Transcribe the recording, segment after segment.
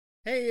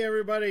Hey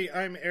everybody,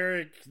 I'm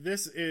Eric.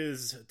 This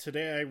is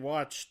Today I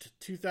Watched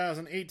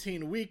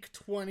 2018 week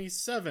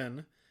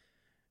 27,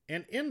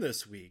 and in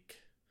this week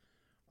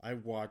I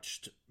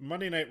watched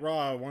Monday Night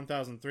Raw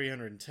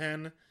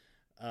 1310,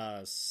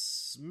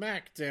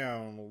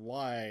 SmackDown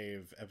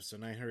Live episode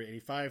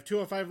 985,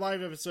 205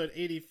 Live episode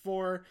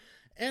 84,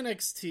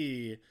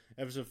 NXT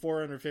episode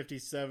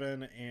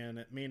 457,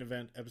 and main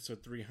event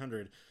episode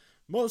 300.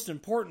 Most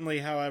importantly,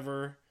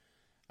 however,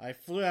 I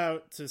flew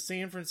out to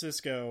San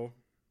Francisco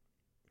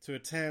to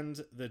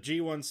attend the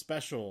G1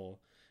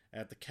 special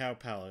at the Cow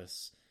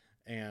Palace,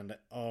 and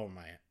oh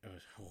my,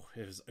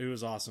 it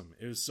was awesome.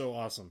 It was so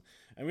awesome.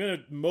 I'm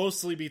gonna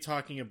mostly be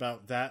talking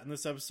about that in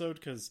this episode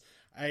because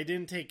I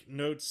didn't take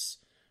notes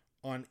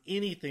on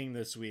anything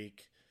this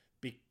week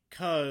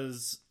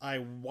because I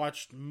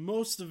watched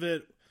most of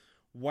it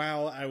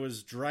while I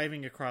was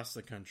driving across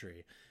the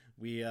country.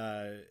 We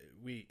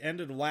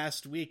ended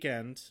last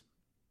weekend,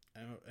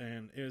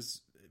 and it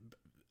was.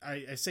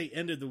 I say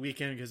ended the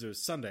weekend because it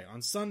was Sunday.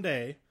 On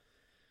Sunday,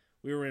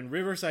 we were in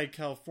Riverside,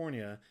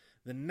 California.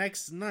 The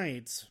next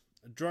night,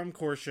 a drum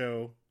corps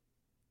show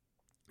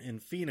in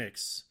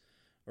Phoenix,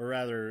 or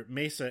rather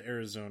Mesa,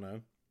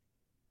 Arizona.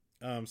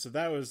 So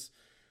that was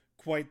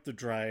quite the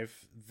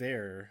drive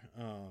there.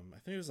 I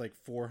think it was like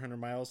 400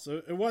 miles.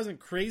 So it wasn't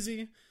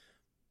crazy,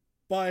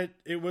 but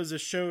it was a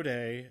show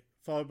day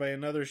followed by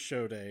another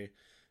show day.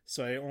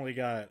 So I only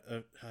got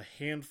a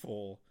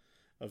handful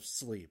of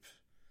sleep.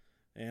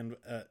 And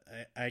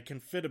I can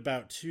fit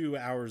about 2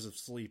 hours of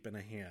sleep in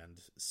a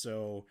hand,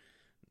 so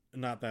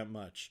not that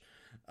much.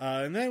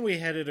 And then we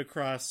headed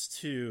across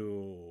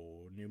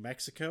to New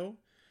Mexico,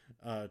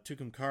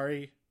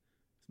 Tucumcari,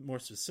 more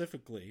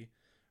specifically.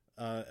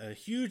 A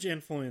huge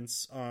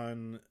influence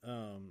on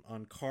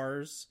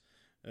cars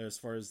as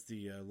far as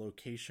the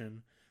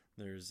location.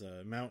 There's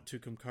Mount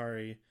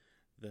Tucumcari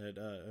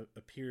that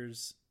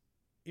appears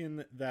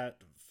in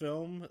that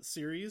film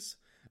series.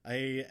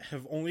 I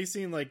have only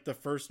seen like the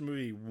first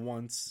movie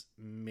once,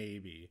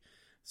 maybe.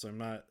 So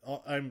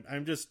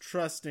I'm just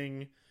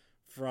trusting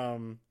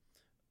from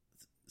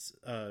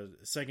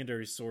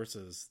secondary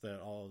sources that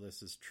all of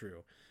this is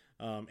true.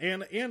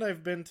 And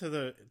I've been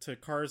to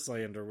Cars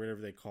Land, or whatever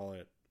they call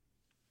it,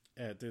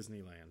 at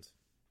Disneyland,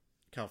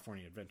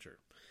 California Adventure.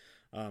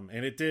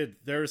 And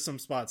there were some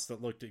spots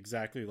that looked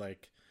exactly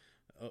like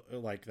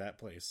that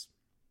place.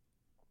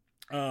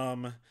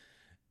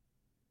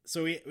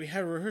 So we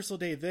had a rehearsal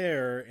day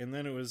there, and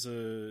then it was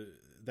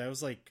that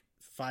was like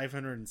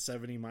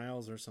 570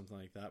 miles or something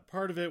like that.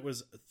 Part of it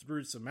was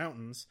through some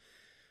mountains,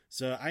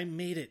 so I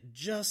made it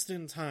just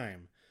in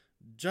time,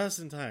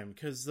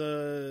 because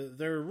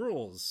there are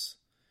rules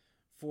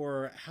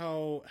for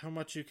how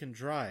much you can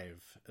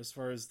drive as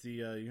far as the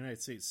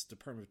United States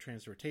Department of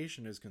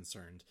Transportation is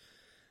concerned,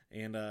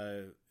 and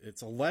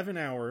it's 11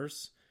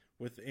 hours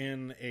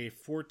within a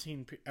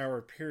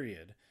 14-hour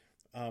period.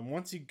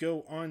 Once you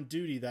go on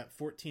duty, that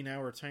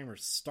 14-hour timer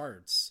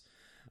starts.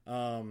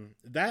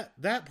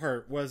 That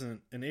part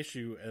wasn't an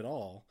issue at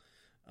all.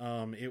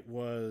 It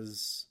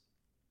was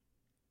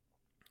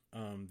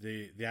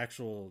the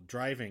actual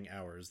driving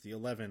hours, the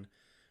 11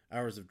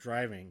 hours of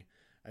driving.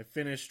 I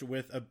finished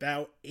with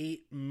about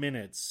 8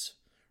 minutes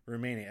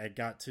remaining. I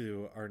got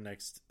to our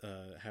next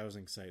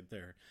housing site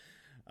there.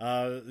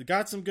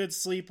 Got some good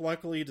sleep,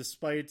 luckily,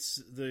 despite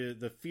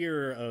the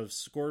fear of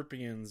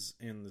scorpions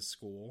in the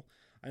school.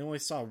 I only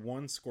saw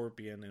one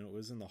scorpion, and it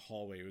was in the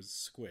hallway. It was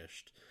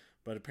squished,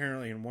 but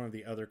apparently in one of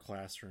the other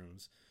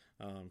classrooms.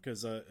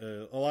 Because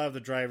a lot of the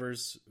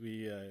drivers,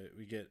 we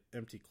get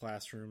empty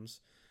classrooms.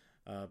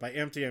 By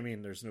empty, I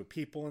mean there's no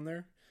people in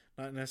there,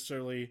 not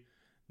necessarily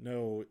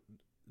no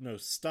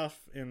stuff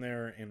in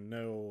there, and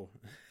no,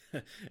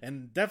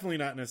 and definitely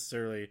not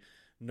necessarily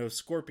no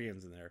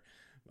scorpions in there.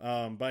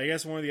 But I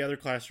guess one of the other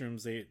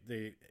classrooms,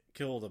 they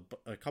killed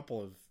a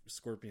couple of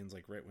scorpions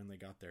like right when they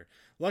got there.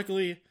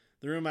 Luckily,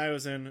 the room I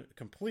was in,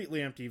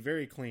 completely empty,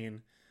 very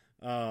clean.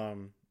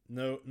 No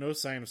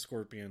sign of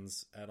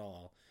scorpions at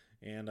all.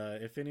 And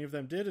if any of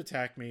them did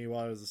attack me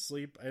while I was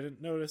asleep, I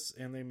didn't notice,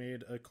 and they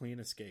made a clean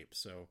escape.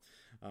 So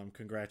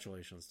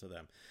congratulations to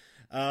them.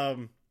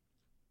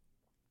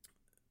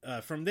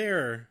 From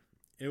there,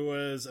 it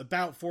was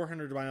about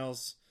 400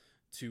 miles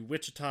to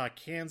Wichita,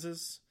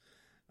 Kansas.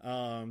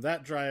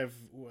 That drive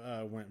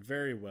went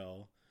very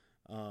well.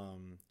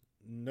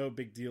 No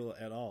big deal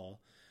at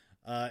all.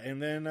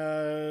 And then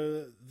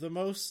it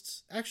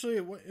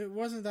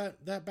wasn't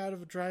that bad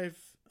of a drive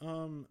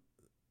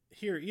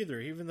here either,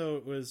 even though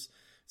it was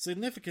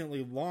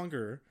significantly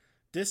longer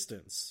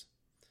distance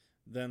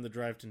than the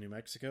drive to New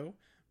Mexico.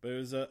 But it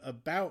was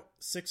about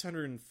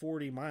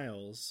 640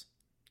 miles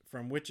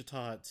from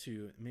Wichita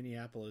to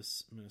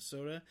Minneapolis,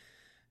 Minnesota,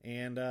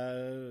 and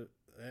I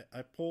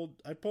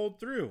pulled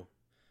through.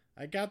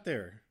 I got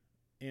there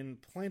in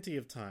plenty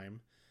of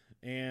time.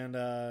 And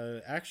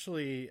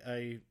actually,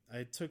 I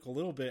took a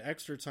little bit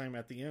extra time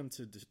at the end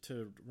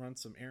to run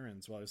some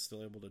errands while I was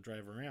still able to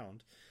drive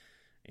around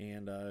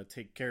and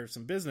take care of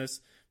some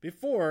business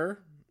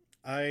before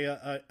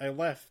I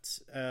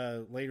left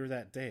later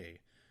that day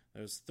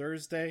It was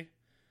Thursday.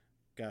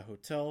 Got a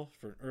hotel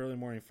for an early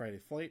morning Friday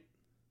flight.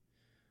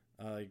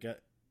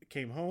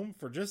 Came home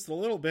for just a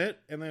little bit,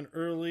 and then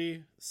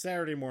early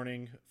Saturday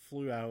morning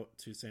flew out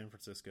to San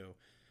Francisco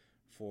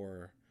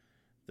for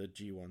the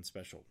G1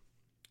 special.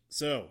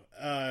 So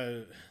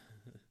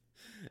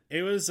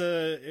it was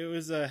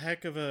a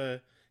heck of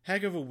a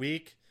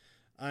week.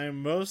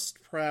 I'm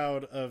most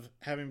proud of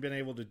having been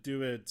able to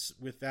do it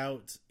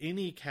without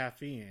any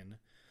caffeine,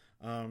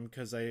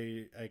 because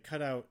I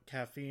cut out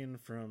caffeine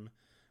from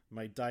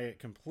my diet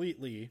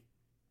completely,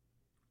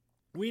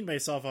 weaned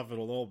myself off it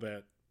a little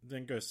bit,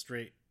 then go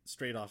straight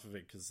off of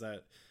it, because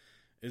that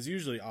is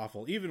usually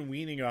awful. Even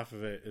weaning off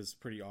of it is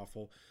pretty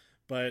awful.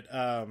 But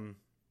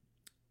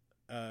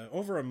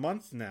over a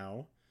month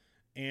now,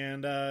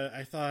 and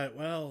I thought,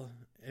 well,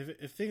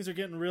 if things are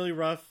getting really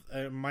rough,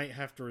 I might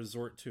have to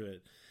resort to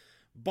it.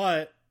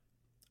 But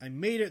I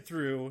made it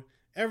through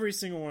every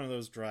single one of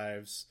those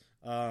drives.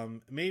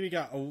 Maybe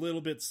got a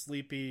little bit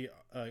sleepy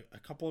a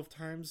couple of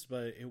times,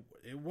 but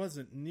it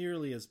wasn't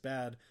nearly as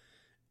bad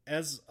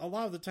as a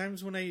lot of the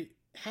times when I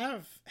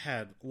have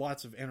had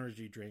lots of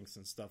energy drinks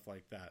and stuff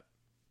like that.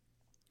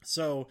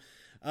 So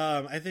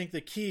I think the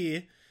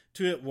key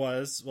to it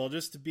was, well,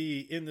 just to be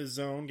in the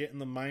zone, get in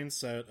the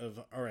mindset of,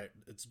 all right,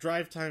 it's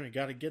drive time, you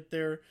got to get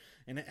there,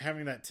 and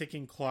having that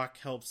ticking clock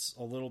helps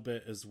a little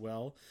bit as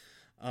well.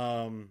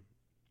 And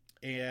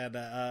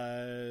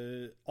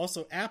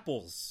also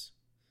apples.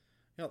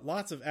 Got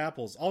lots of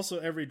apples. Also,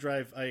 every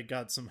drive I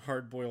got some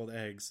hard-boiled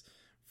eggs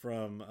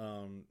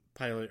from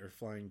Pilot or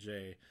Flying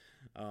J,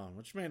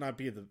 which may not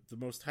be the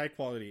most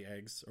high-quality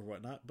eggs or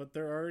whatnot, but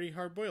they're already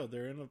hard-boiled.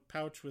 They're in a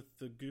pouch with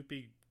the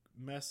goopy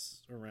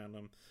mess around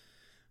them.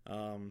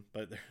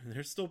 But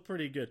they're still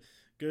pretty good.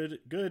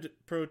 Good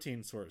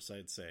protein source,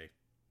 I'd say.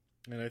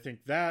 And I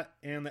think that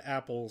and the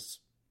apples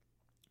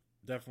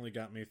definitely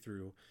got me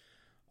through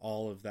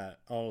all of that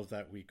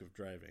week of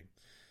driving.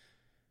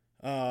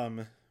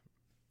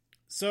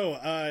 So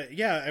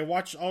I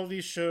watched all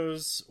these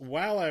shows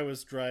while I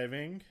was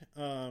driving.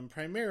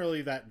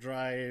 Primarily that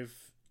drive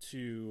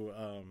to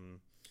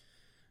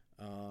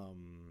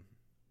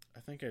I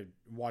think I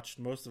watched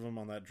most of them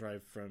on that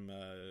drive from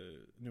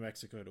New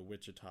Mexico to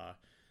Wichita,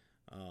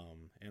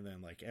 and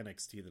then like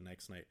NXT the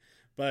next night.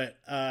 But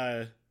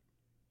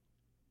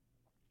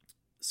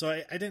so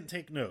I didn't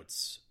take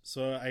notes.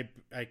 So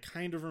I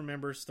kind of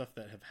remember stuff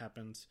that have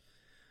happened.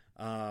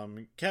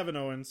 Kevin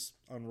Owens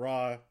on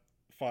Raw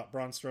fought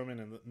Braun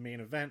Strowman in the main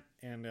event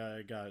and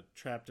got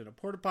trapped in a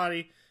porta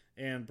potty,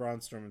 and Braun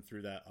Strowman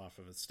threw that off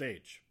of a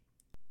stage.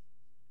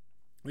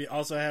 We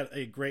also had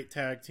a great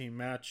tag team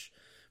match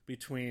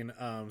between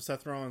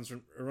Seth Rollins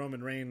and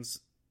Roman Reigns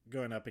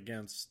going up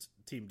against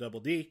Team Double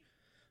D,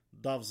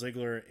 Dolph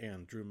Ziggler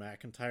and Drew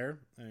McIntyre.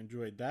 I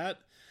enjoyed that.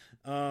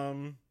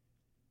 And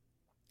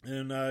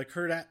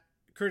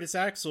Curtis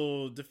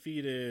Axel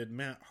defeated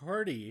Matt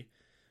Hardy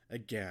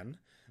again.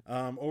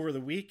 Over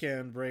the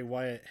weekend, Bray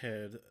Wyatt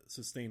had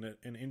sustained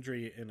an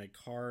injury in a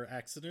car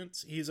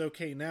accident. He's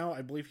okay now.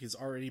 I believe he's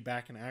already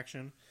back in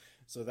action,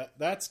 so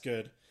that's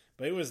good.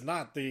 But it was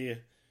not the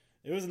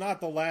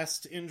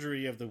last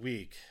injury of the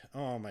week.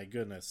 Oh my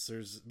goodness,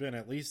 there's been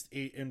at least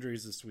 8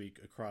 injuries this week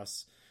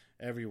across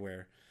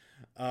everywhere.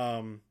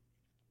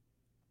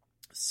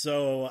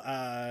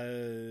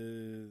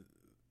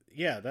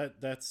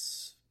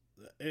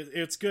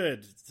 It's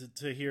good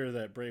to hear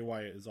that Bray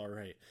Wyatt is all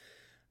right.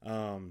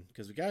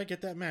 Because we gotta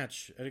get that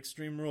match at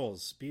Extreme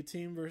Rules. B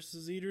Team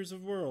versus the Leaders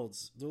of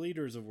Worlds.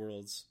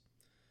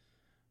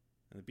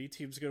 And the B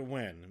Team's gonna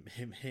win.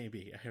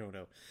 Maybe. I don't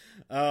know.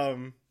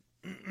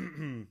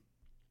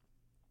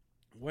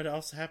 What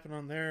else happened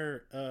on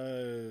there?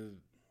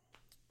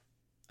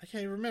 I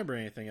can't remember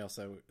anything else.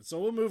 So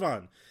we'll move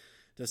on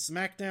to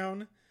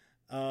SmackDown.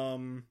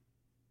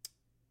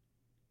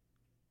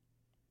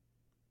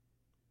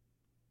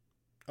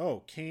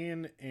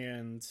 Kane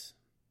and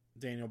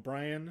Daniel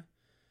Bryan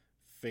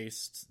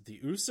faced the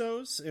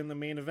Usos in the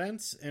main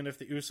event, and if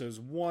the Usos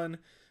won,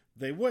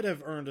 they would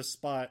have earned a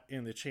spot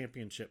in the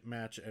championship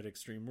match at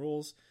Extreme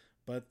Rules,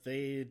 but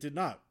they did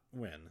not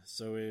win.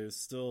 So it is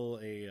still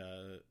a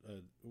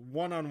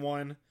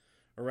one-on-one,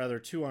 or rather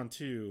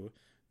two-on-two,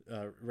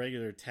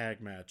 regular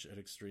tag match at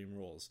Extreme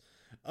Rules.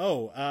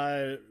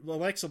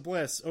 Alexa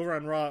Bliss, over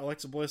on Raw,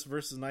 Alexa Bliss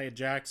versus Nia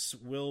Jax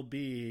will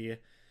be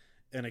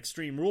an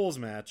Extreme Rules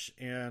match,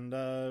 and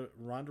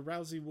Ronda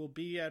Rousey will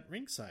be at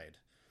ringside.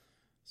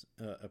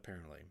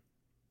 Apparently.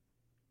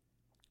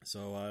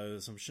 So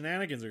some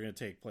shenanigans are going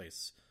to take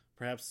place.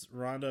 Perhaps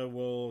Ronda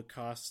will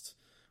cost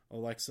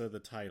Alexa the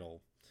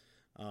title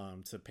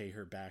to pay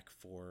her back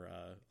for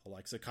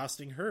Alexa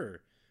costing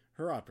her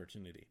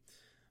opportunity.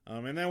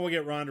 And then we'll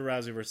get Ronda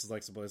Rousey versus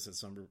Alexa Bliss at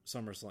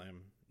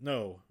SummerSlam.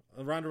 No,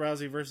 Ronda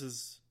Rousey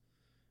versus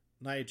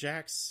Nia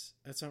Jax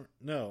at Summer.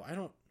 No, I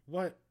don't.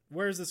 What?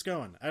 Where is this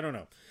going? I don't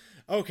know.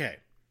 Okay.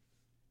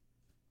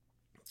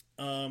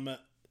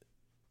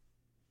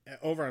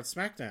 Over on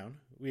SmackDown,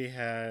 we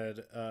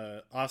had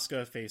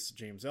Asuka face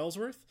James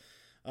Ellsworth.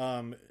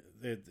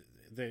 It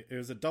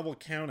was a double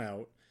count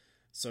out.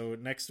 So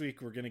next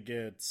week we're going to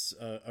get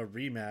a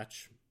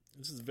rematch.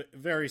 This is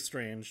very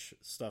strange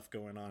stuff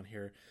going on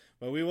here.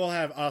 But we will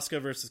have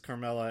Asuka versus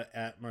Carmella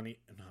at not Money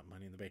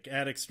in the Bank,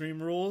 at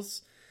Extreme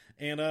Rules.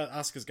 And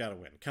Asuka's got to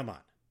win. Come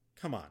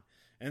on.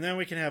 And then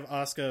we can have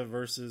Asuka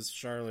versus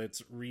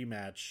Charlotte's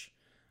rematch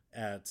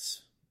at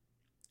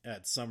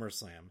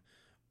SummerSlam.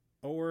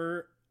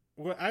 Or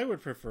what I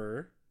would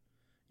prefer,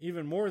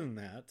 even more than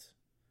that,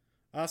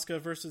 Asuka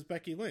versus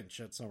Becky Lynch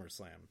at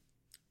SummerSlam.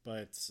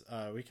 But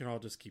we can all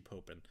just keep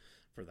hoping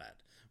for that.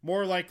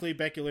 More likely,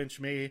 Becky Lynch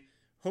may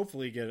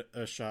hopefully get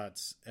a shot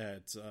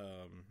at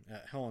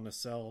Hell in a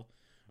Cell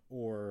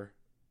or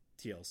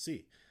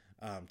TLC.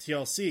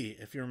 TLC,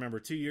 if you remember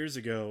 2 years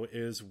ago,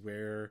 is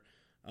where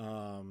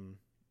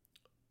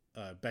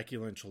Becky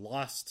Lynch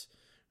lost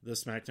the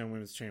SmackDown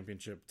Women's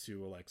Championship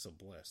to Alexa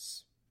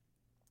Bliss.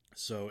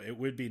 So it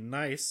would be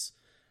nice,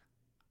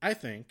 I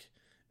think,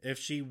 if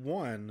she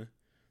won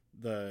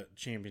the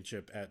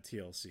championship at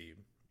TLC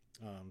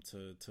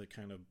to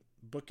kind of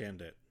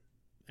bookend it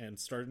and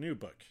start a new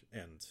book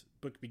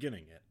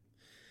beginning it.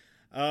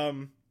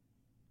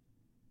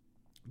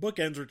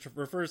 Bookends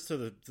refers to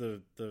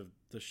the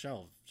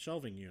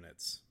shelving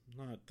units,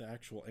 not the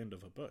actual end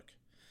of a book.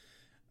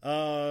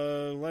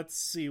 Let's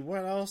see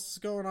what else is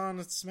going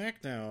on at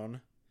SmackDown.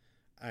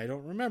 I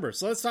don't remember.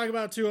 So let's talk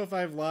about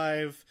 205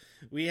 Live.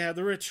 We had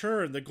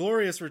the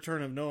glorious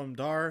return of Noam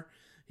Dar.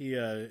 He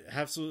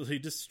absolutely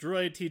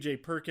destroyed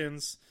TJP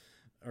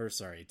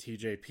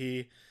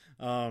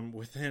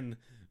within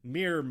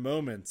mere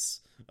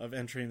moments of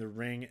entering the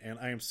ring, and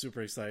I am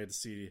super excited to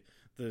see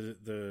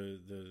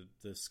the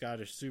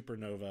Scottish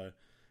Supernova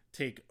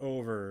take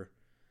over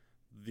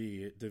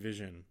the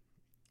division.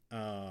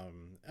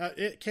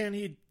 Can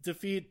he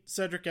defeat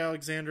Cedric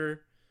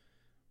Alexander?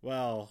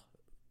 Well,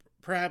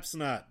 perhaps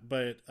not,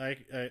 but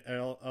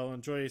I'll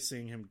enjoy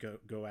seeing him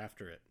go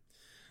after it.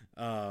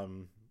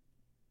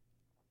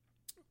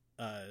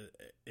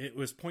 It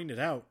was pointed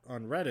out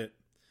on Reddit.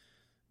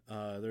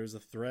 There's a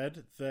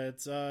thread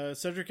that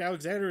Cedric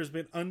Alexander has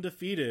been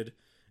undefeated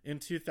in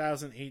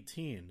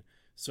 2018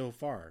 so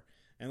far.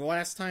 And the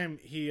last time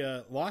he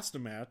lost a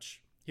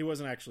match, he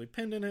wasn't actually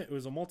pinned in it. It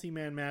was a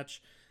multi-man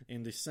match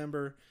in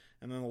December.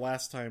 And then the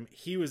last time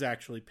he was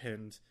actually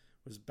pinned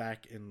was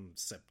back in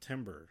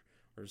September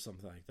or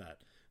something like that.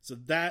 So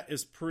that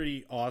is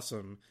pretty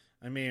awesome.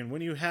 I mean,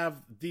 when you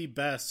have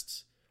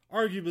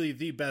arguably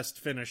the best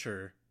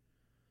finisher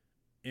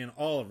in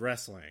all of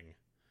wrestling,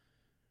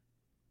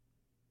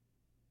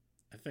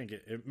 I think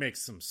it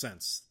makes some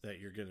sense that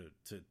you're going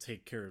to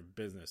take care of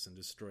business and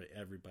destroy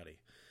everybody.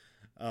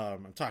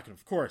 I'm talking,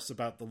 of course,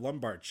 about the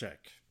lumbar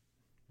check.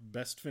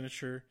 Best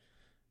finisher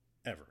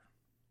ever.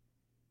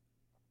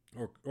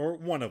 Or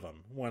one of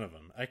them.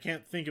 I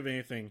can't think of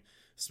anything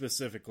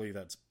specifically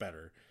that's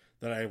better,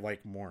 that I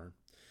like more.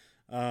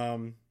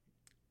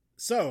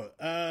 So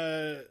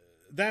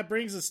that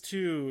brings us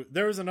to...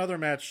 There was another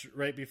match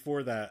right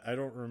before that. I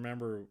don't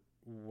remember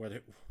what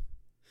it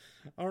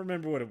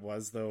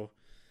was, though.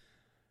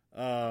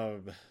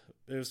 It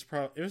was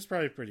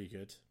probably pretty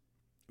good.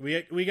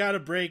 We got a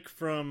break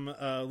from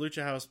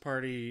Lucha House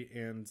Party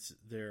and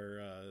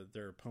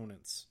their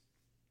opponents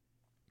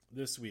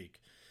this week.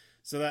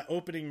 So that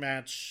opening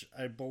match,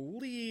 I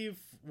believe,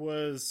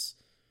 was...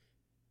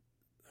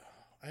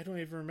 I don't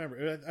even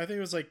remember. I think it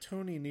was like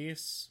Tony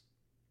Nese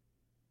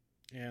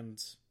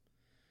and...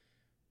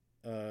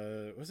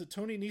 was it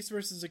Tony Nese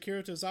versus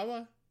Akira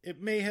Tozawa?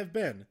 It may have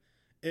been.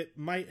 It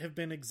might have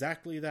been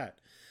exactly that.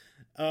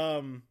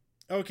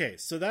 Okay,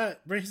 so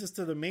that brings us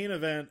to the main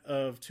event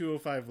of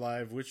 205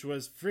 Live, which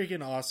was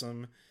freaking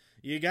awesome.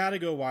 You gotta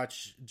go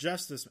watch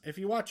Justice. If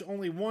you watch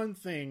only one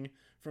thing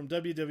from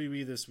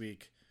WWE this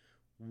week,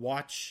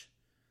 watch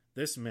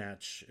this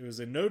match. It was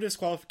a no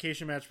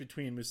disqualification match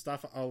between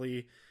Mustafa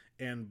Ali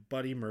and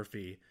Buddy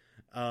Murphy.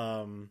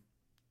 I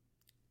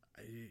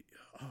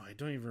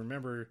don't even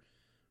remember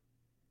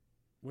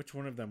which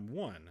one of them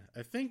won.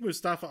 I think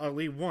Mustafa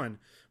Ali won,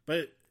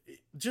 but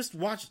just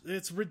watch.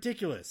 It's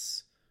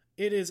ridiculous.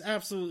 It is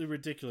absolutely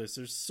ridiculous.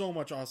 There's so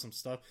much awesome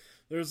stuff.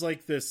 There's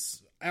like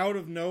this out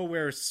of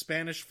nowhere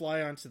Spanish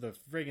fly onto the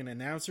friggin'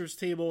 announcer's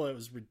table. It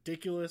was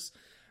ridiculous.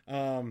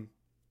 And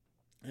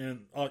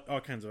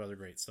all kinds of other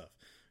great stuff.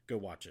 Go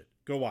watch it.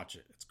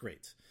 It's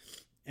great.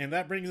 And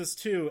that brings us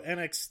to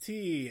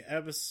NXT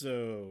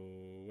episode,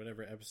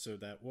 whatever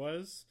episode that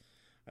was.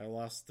 I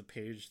lost the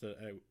page that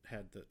I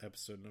had the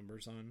episode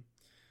numbers on.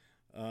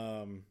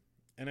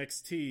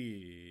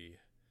 NXT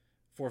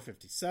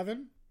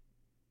 457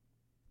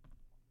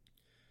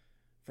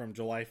 from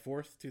July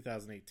 4th,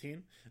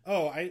 2018.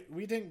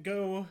 We didn't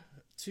go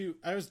to...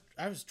 I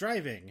was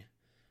driving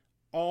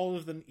all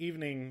of the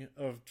evening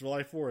of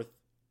July 4th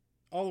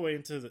all the way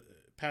into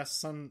past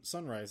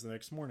sunrise the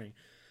next morning.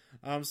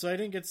 So I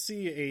didn't get to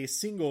see a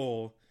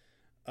single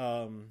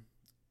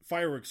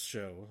fireworks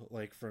show,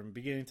 like from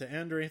beginning to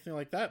end or anything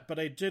like that, but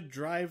I did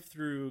drive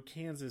through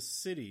Kansas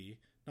City.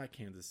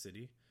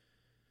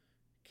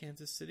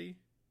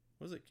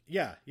 Was it?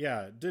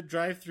 Yeah. Did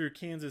drive through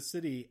Kansas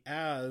City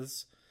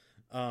as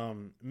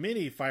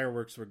mini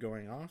fireworks were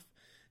going off.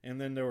 And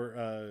then there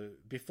were,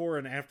 before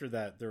and after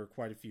that, there were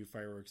quite a few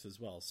fireworks as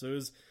well. So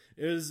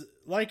it was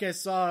like I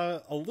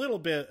saw a little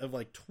bit of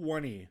like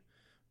 20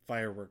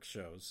 fireworks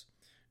shows.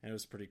 And it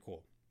was pretty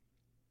cool.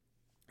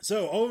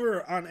 So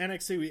over on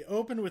NXT, we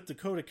opened with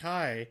Dakota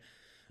Kai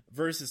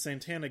versus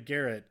Santana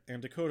Garrett,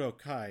 and Dakota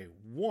Kai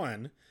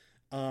won.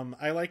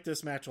 I like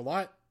this match a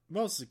lot,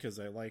 mostly because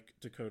I like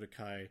Dakota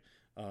Kai,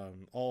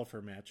 all of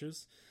her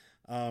matches.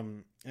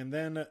 And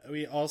then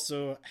we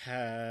also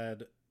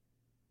had,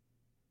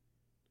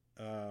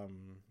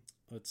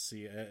 let's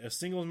see, a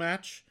single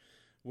match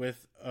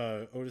with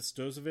Otis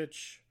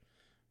Dozovich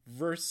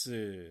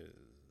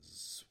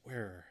versus,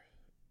 where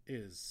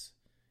is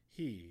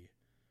he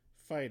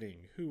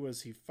fighting? Who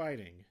was he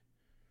fighting?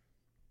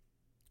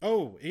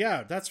 Oh,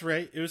 yeah, that's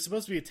right. It was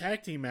supposed to be a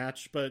tag team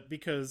match, but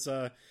because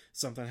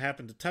something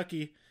happened to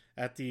Tucky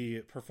at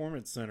the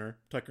Performance Center,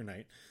 Tucker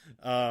Knight,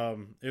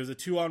 it was a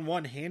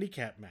 2-on-1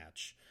 handicap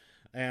match.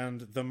 And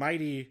the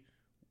Mighty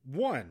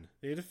won.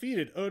 They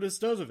defeated Otis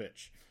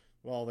Dozovich.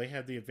 Well, they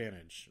had the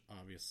advantage,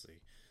 obviously.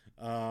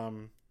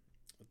 Let's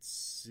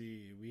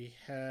see. We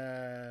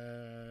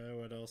had...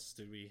 What else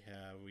did we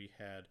have? We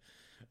had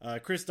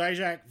Chris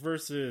Dijak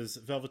versus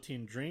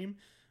Velveteen Dream,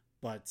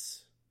 but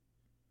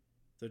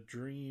the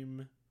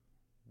Dream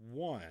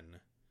won.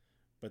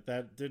 But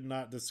that did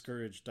not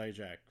discourage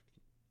Dijak.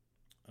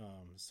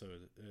 So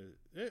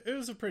it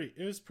was a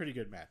pretty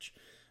good match.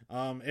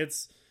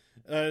 It's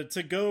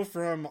to go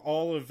from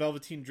all of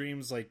Velveteen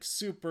Dream's like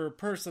super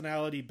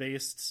personality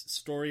based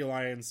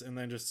storylines and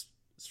then just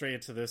straight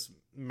into this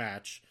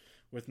match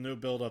with no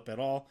build up at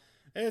all.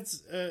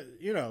 It's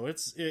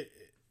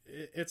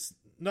it's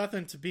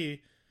nothing to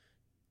be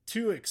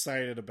too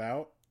excited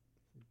about,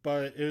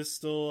 but it was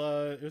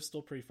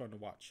still pretty fun to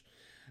watch.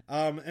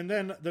 And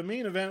then the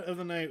main event of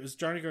the night was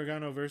Johnny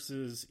Gargano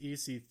versus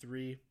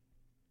EC3.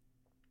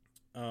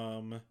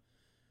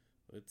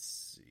 Let's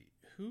see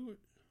who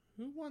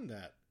won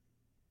that.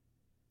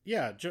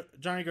 Yeah,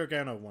 Johnny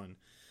Gargano won.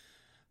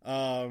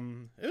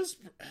 It was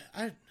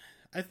I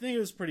think it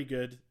was pretty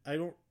good. I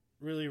don't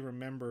really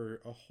remember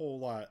a whole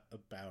lot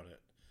about it.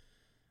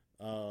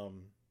 It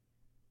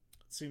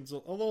seems a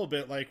little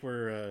bit like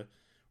we're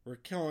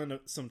killing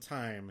some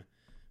time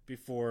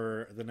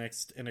before the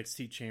next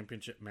NXT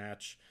Championship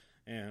match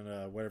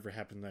and whatever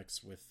happened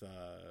next with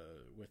the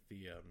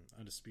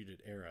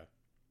Undisputed Era.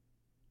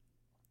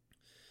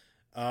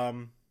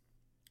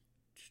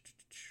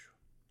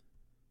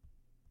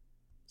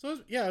 So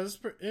yeah, it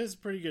was a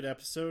pretty good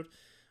episode,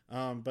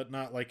 but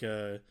not like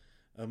a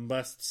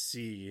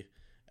must-see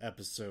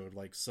episode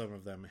like some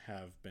of them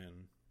have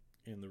been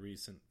in the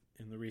recent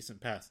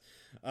past.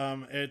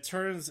 It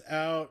turns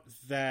out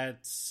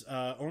that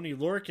Oney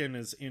Lorcan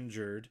is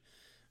injured.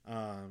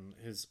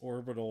 His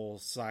orbital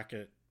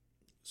socket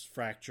is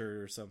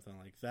fractured or something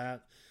like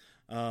that.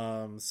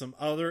 Some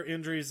other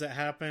injuries that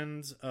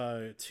happened,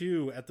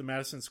 too, at the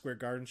Madison Square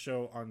Garden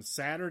show on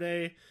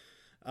Saturday.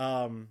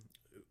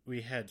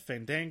 We had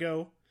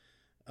Fandango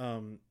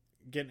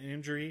get an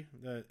injury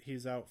that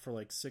he's out for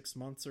like 6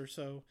 months or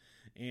so,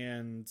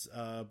 and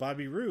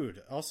Bobby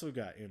Roode also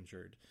got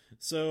injured.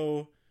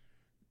 So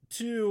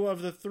 2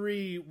 of the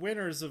 3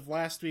 winners of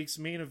last week's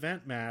main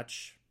event the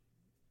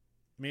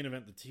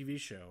TV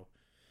show,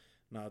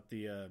 not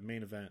the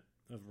main event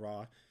of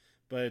Raw,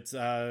 but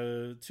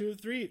 2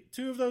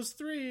 of those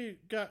 3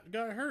 got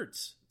hurt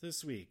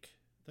this week.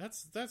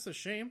 That's a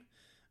shame.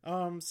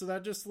 So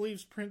that just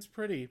leaves Prince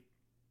Pretty,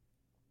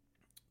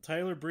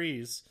 Tyler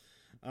Breeze.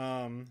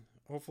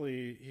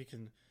 Hopefully he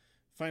can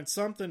find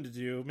something to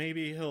do.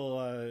 Maybe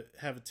he'll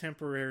have a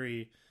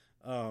temporary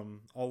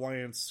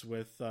alliance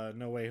with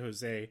No Way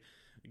Jose,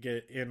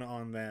 get in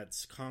on that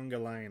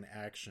conga line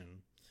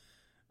action.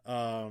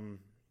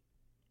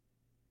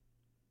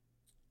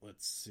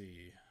 Let's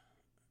see.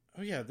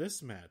 Oh yeah,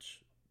 this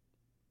match.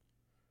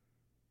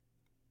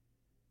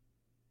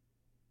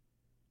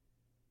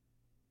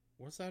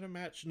 Was that a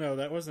match? No,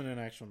 that wasn't an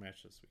actual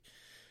match this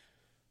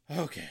week.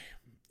 Okay.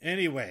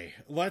 Anyway,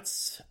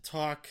 let's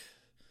talk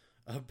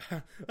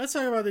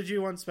about the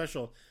G1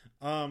 special.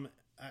 I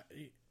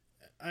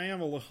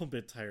am a little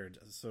bit tired,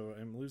 so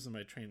I'm losing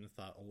my train of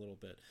thought a little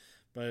bit.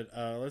 But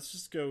let's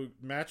just go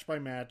match by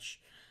match.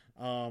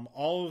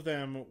 All of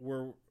them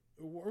were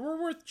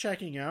worth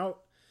checking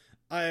out.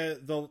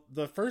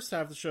 The first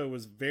half of the show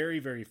was very,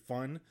 very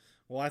fun.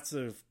 Lots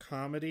of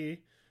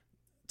comedy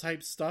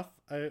type stuff.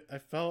 I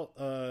felt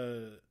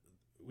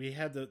we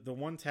had the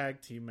one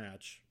tag team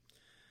match.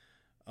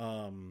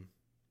 Where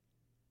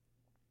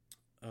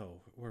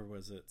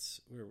was it?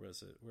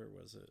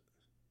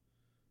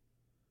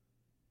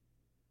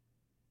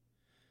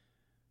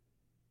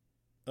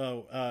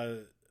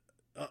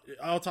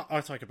 I'll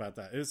talk about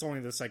that. It's only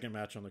the second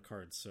match on the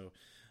card, so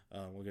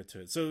we'll get to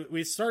it. So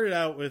we started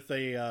out with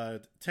a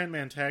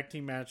 10-man tag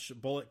team match,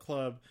 Bullet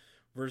Club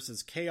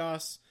versus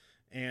Chaos,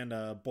 and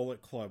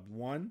Bullet Club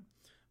won.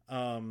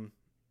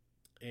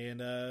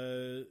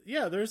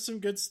 There's some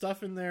good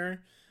stuff in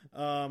there.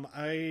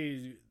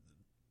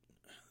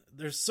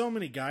 there's so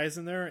many guys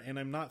in there, and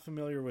I'm not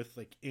familiar with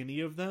like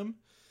any of them.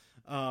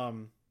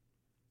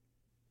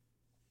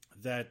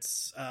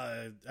 That's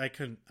I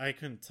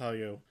couldn't tell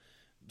you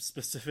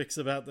specifics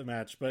about the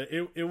match, but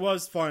it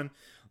was fun.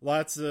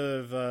 Lots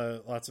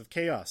of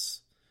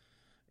chaos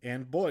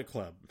and Bullet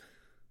Club.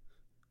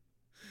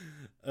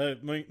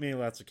 Mainly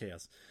lots of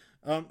chaos.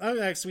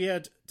 Next we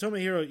had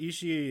Tomohiro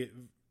Ishii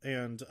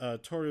and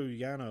Toru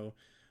Yano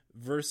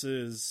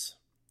versus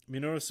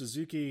Minoru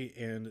Suzuki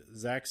and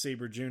Zack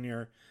Sabre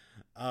Jr.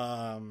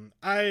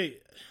 I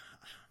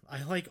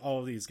like all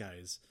of these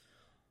guys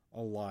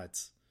a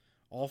lot.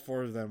 All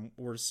four of them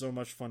were so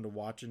much fun to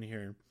watch in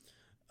here.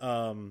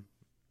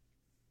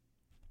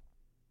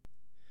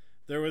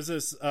 There was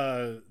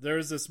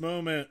this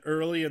moment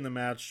early in the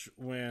match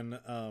when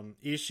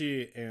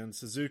Ishii and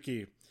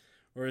Suzuki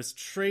were just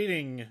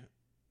trading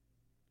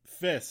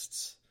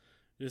fists,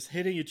 just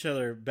hitting each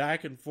other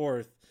back and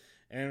forth,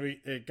 and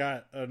it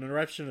got an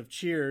eruption of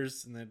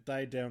cheers, and then it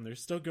died down. They're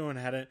still going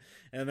at it,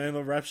 and then an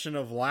eruption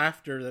of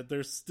laughter that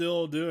they're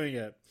still doing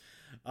it.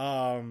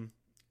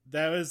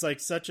 That was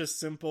like such a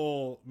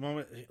simple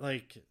moment.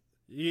 Like,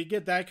 you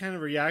get that kind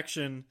of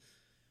reaction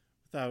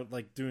without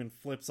like doing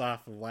flips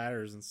off of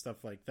ladders and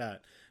stuff like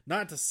that.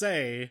 Not to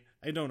say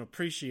I don't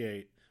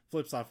appreciate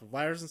flips off of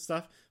ladders and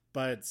stuff,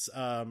 but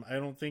I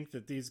don't think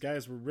that these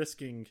guys were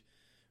risking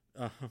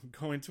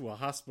going to a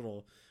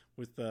hospital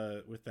with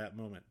that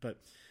moment. But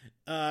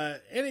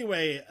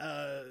anyway,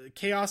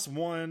 Chaos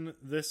won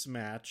this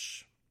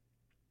match.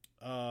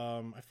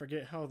 I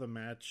forget how the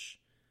match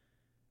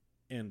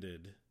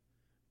ended,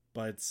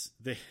 but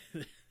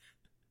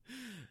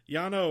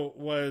Yano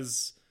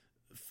was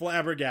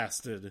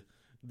flabbergasted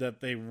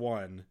that they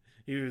won.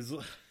 He was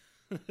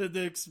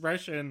the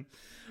expression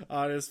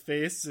on his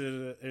face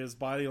and his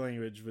body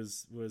language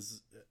was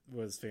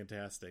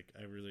fantastic.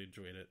 I really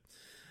enjoyed it.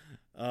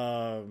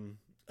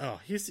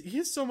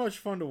 He's so much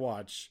fun to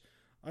watch.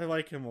 I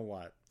like him a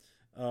lot.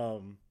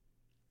 But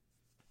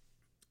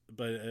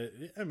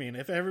I mean,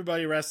 if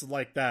everybody wrestled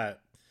like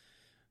that,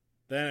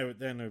 then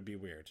it would be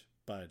weird.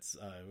 But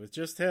with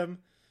just him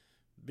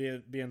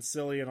being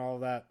silly and all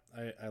that,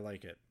 I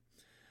like it.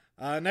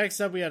 Next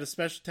up, we had a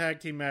special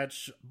tag team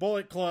match.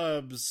 Bullet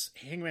Club's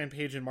Hangman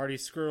Page and Marty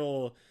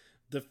Scurll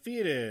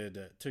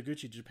defeated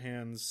Taguchi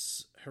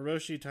Japan's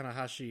Hiroshi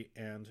Tanahashi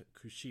and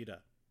Kushida.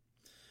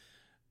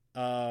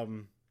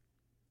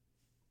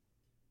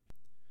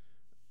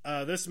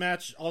 This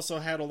match also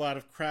had a lot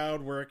of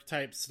crowd work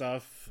type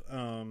stuff,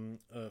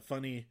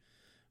 funny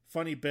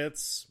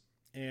bits,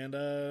 and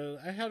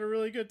I had a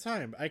really good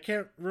time. I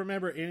can't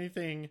remember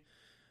anything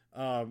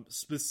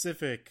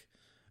specific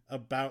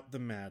about the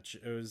match.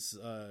 It was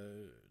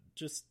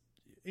just,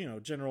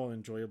 general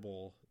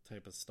enjoyable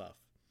type of stuff.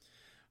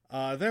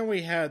 Then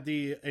we had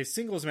a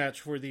singles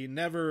match for the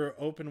Never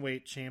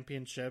Openweight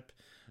Championship.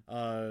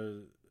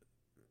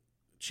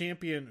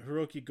 Champion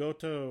Hiroki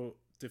Goto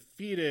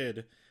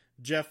defeated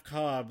Jeff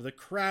Cobb. The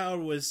crowd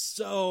was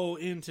so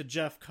into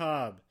Jeff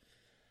Cobb.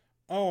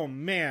 Oh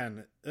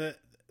man,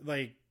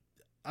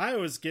 I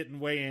was getting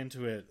way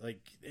into it.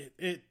 Like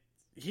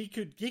he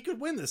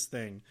could win this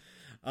thing.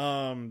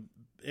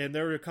 And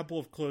there were a couple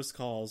of close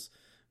calls,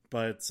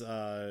 but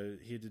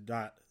he did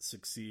not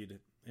succeed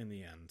in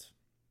the end.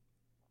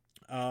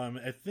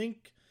 I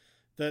think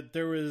that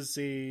there was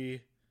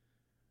this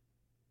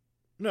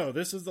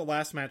is the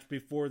last match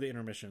before the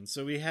intermission.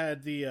 So we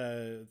had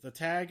the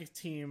tag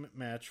team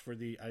match for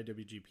the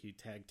IWGP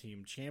Tag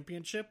Team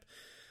Championship.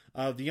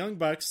 The Young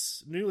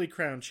Bucks, newly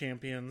crowned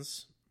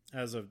champions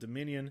as of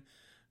Dominion,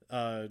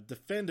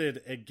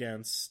 defended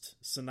against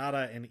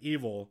Sonata and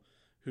Evil,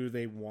 who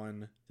they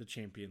won the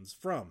champions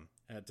from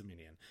at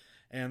Dominion.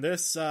 And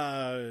this,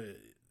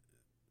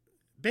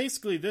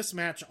 basically this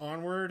match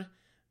onward,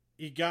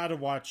 you gotta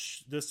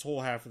watch this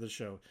whole half of the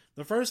show.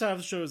 The first half of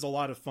the show is a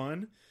lot of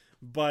fun,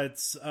 but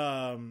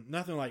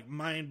nothing like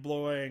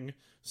mind-blowing,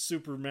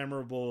 super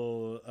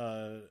memorable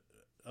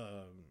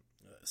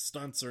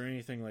stunts or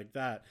anything like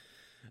that.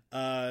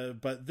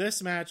 But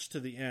this match to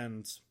the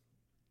end,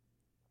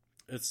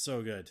 it's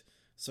so good.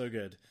 So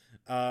good.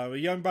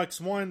 Young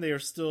Bucks won. They are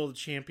still the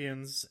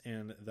champions,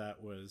 and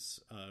that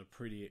was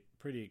pretty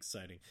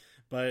exciting.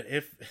 But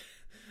if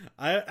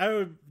I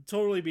would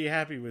totally be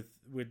happy with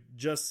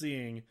just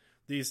seeing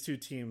these two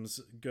teams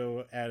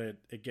go at it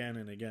again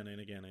and again and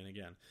again and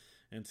again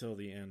until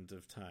the end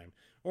of time,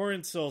 or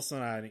until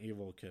Sonata and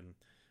Evil can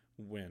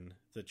win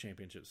the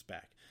championships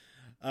back.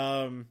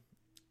 Up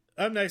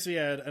next, we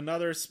had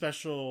another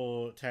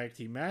special tag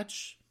team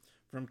match.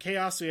 From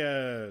Chaos, we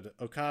had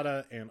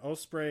Okada and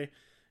Ospreay,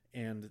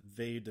 and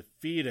they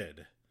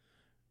defeated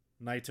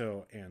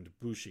Naito and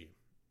Bushi.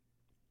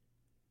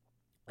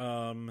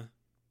 I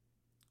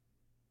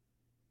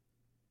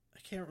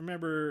can't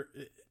remember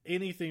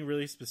anything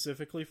really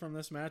specifically from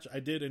this match. I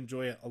did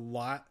enjoy it a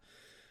lot.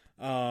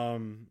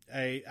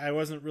 I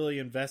wasn't really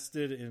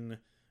invested in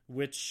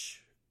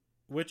which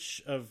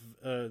of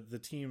the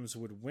teams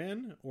would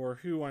win or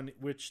who on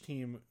which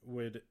team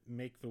would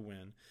make the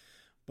win.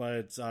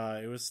 but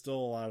it was still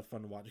a lot of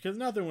fun to watch because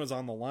nothing was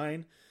on the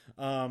line,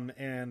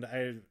 and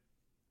I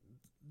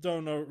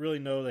don't really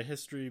know the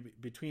history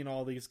between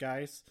all these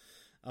guys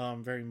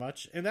very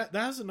much. And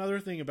that's another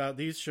thing about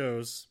these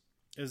shows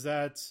is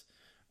that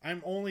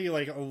I'm only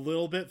like a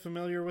little bit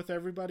familiar with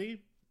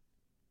everybody,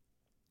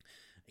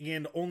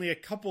 and only a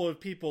couple of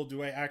people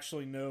do I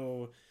actually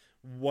know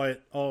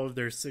what all of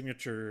their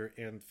signature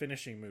and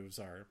finishing moves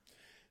are.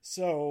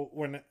 So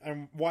when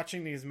I'm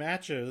watching these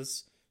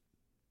matches,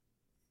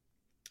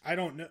 I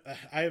don't know.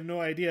 I have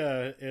no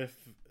idea if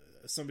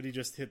somebody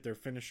just hit their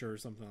finisher or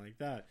something like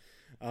that.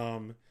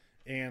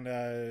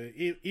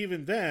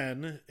 Even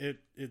then,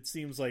 it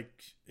seems like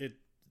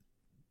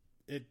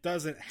it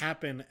doesn't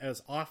happen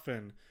as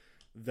often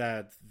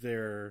that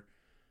their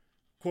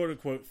quote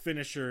unquote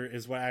finisher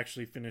is what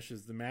actually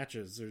finishes the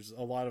matches. There's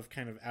a lot of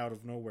kind of out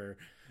of nowhere.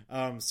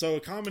 So a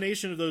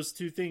combination of those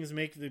two things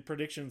make the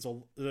predictions,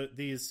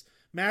 these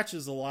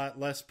matches, a lot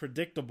less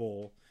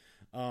predictable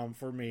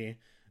for me.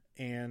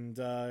 And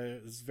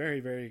it's very,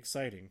 very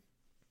exciting.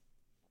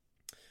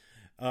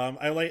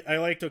 I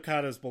liked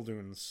Okada's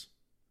balloons.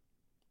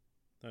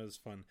 That was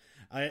fun.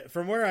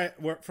 From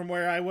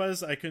where I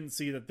was, I couldn't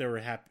see that there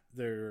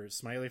were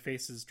smiley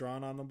faces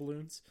drawn on the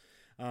balloons.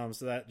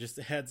 So that just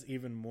adds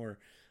even more.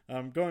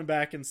 Going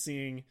back and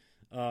seeing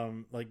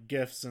like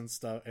GIFs and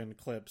stuff and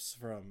clips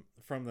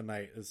from the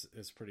night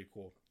is pretty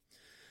cool.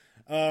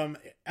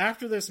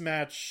 After this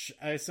match,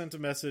 I sent a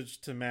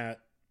message to Matt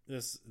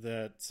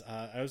that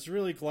I was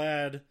really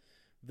glad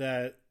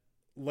that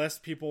less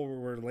people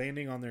were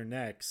landing on their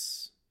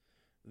necks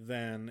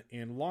than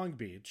in Long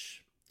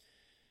Beach.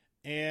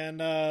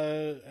 And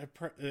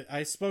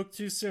I spoke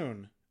too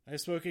soon. I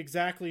spoke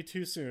exactly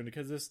too soon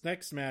because this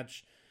next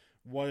match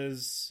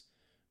was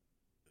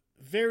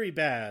very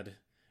bad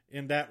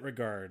in that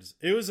regards.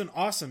 It was an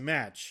awesome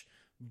match,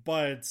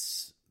 but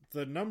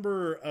the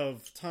number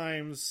of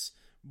times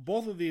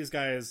both of these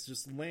guys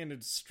just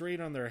landed straight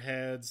on their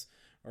heads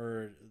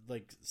or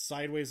like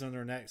sideways on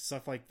their necks,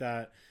 stuff like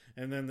that.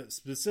 And then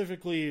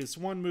specifically this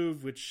one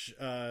move, which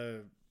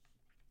the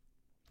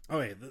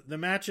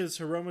match is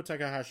Hiromu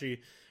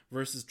Takahashi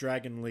versus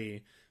Dragon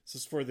Lee. This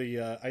is for the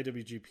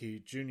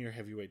IWGP Junior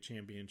Heavyweight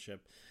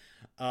Championship.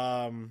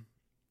 I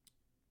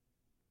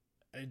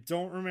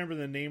don't remember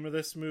the name of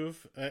this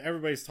move.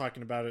 Everybody's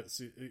talking about it,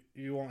 so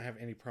you won't have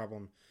any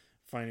problem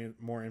finding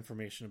more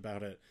information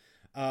about it.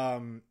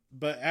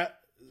 But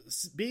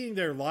being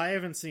there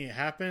live and seeing it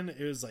happen,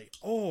 it was like,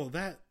 oh,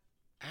 that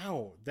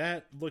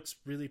looks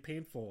really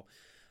painful.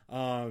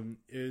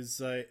 It was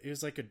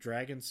like a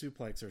dragon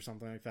suplex or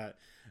something like that.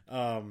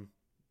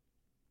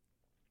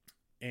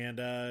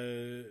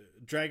 And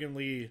Dragon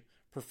Lee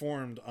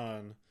performed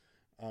on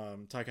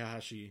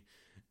Takahashi,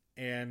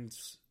 and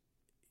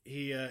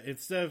he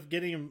instead of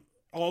getting him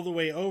all the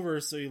way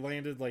over, so he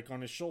landed like on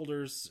his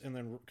shoulders and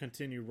then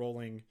continued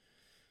rolling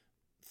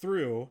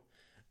through.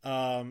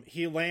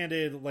 He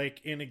landed like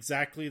in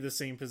exactly the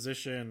same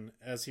position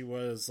as he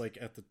was like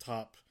at the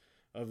top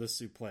of the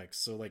suplex,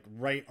 so like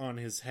right on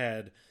his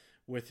head,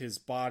 with his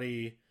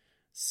body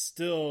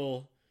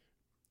still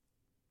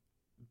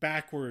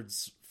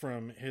backwards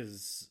from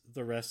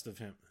the rest of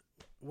him.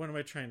 What am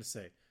I trying to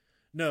say?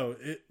 No,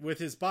 with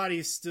his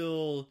body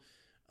still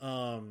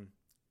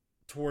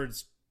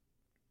towards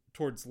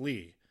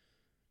Lee.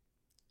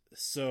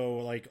 So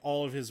like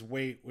all of his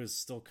weight was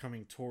still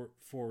coming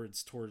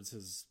forwards towards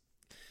his.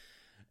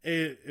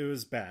 It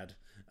was bad.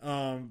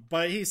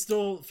 But he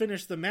still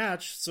finished the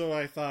match, so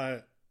I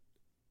thought,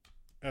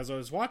 as I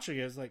was watching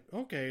it, I was like,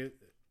 okay,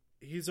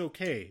 he's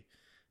okay,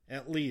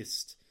 at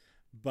least.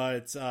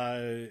 But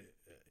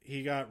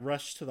he got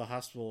rushed to the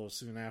hospital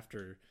soon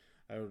after.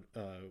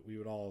 We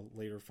would all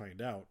later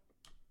find out.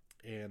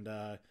 And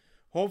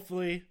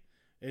hopefully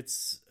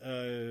it's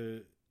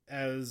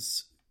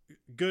as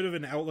good of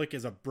an outlook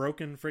as a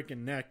broken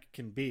freaking neck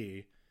can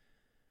be.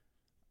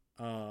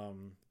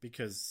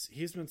 Because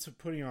he's been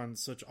putting on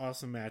such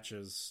awesome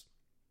matches,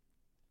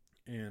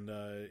 and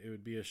it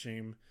would be a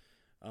shame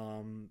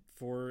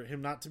for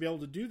him not to be able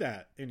to do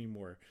that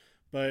anymore.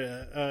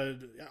 But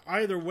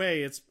either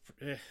way, it's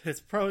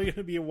probably going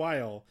to be a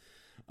while,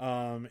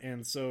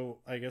 and so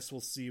I guess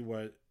we'll see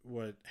what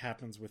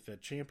happens with the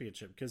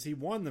championship, because he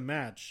won the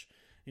match,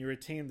 he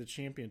retained the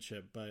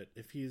championship. But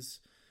if he's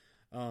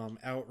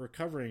out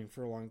recovering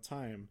for a long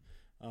time,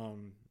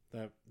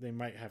 that they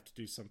might have to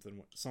do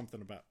something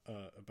about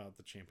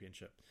the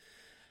championship.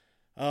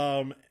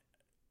 The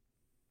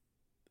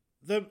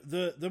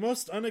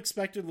most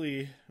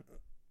unexpectedly,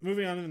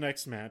 moving on to the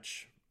next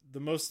match, the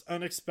most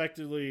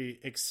unexpectedly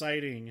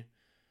exciting,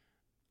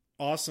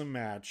 awesome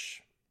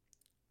match,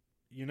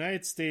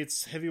 United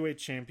States Heavyweight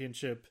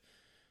Championship,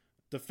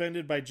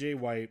 defended by Jay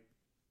White,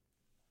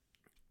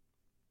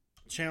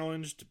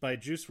 challenged by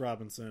Juice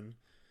Robinson.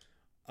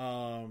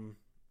 I'm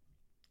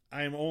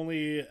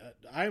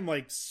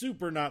like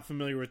super not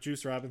familiar with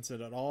Juice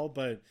Robinson at all,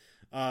 but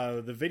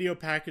the video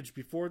package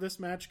before this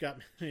match got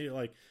me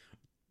like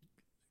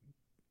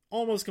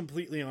almost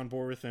completely on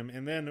board with him.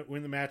 And then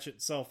when the match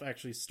itself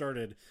actually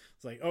started,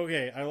 it's like,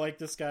 okay, I like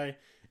this guy.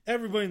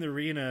 Everybody in the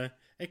arena,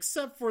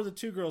 except for the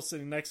two girls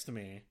sitting next to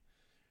me,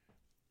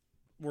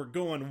 were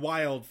going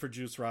wild for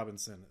Juice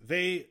Robinson.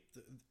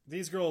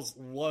 These girls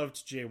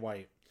loved Jay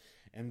White,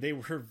 and they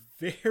were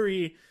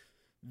very,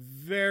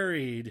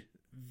 very,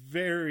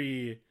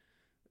 very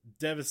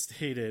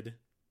devastated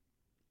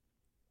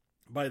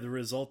by the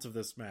result of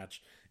this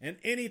match. And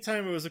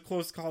anytime it was a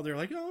close call, they're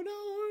like, oh no,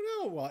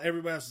 oh no, while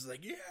everybody else is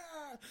like, yeah.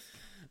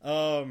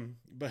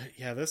 But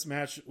yeah, this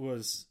match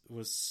was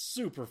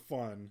super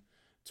fun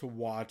to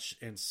watch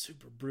and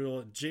super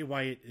brutal. Jay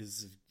White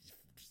is,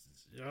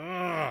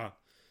 I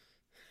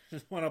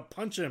just want to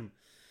punch him.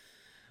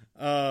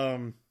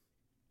 And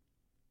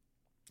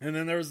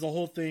then there was the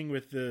whole thing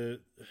with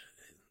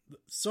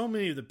so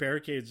many of the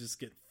barricades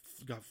just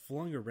got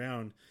flung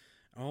around,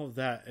 all of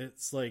that.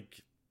 It's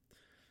like,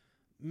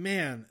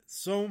 man,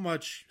 so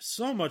much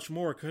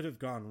more could have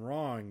gone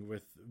wrong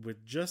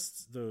with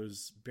just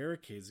those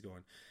barricades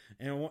going.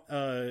 And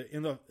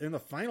in the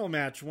final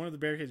match, one of the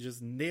barricades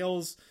just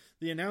nails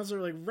the announcer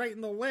like right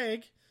in the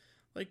leg.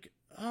 Like,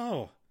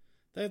 oh,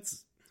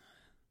 that's,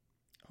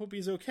 hope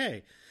he's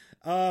okay.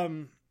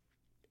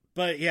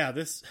 But yeah,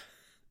 this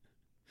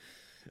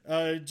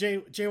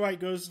Jay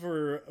White goes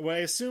for what I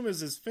assume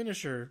is his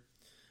finisher.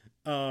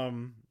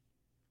 And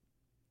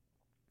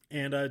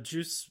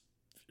Juice,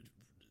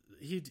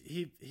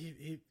 he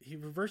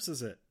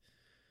reverses it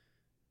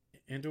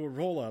into a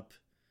roll up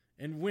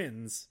and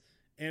wins,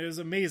 and it was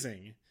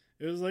amazing.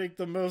 It was like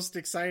the most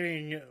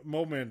exciting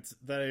moment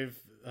that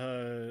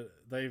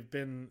I've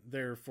been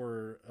there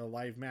for a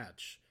live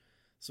match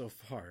so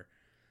far.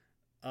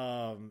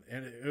 And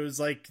it was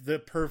like the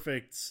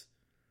perfect.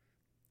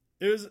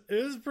 It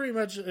was pretty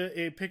much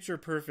a picture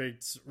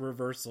perfect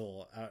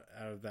reversal out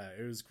of that.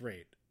 It was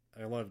great.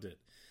 I loved it.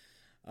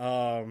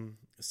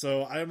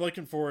 So I'm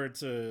looking forward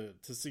to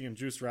seeing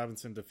Juice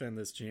Robinson defend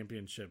this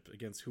championship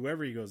against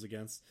whoever he goes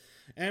against.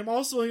 And I'm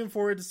also looking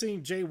forward to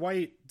seeing Jay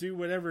White do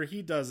whatever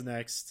he does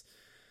next,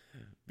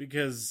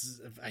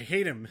 because I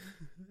hate him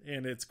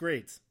and it's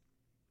great.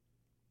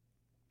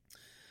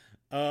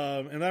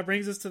 And that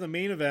brings us to the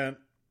main event.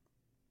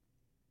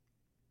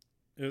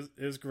 It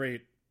was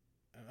great.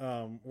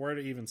 Where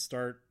to even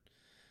start?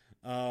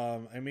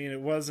 I mean,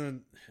 it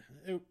wasn't.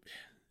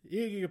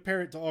 You can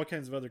compare it to all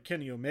kinds of other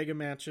Kenny Omega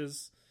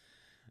matches.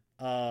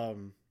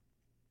 If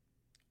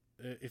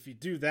you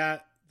do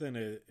that,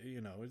 then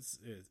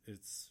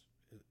it's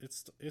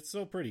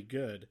still pretty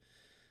good,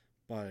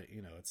 but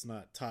it's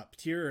not top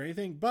tier or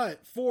anything.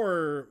 But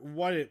for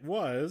what it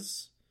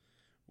was,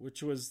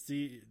 which was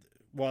it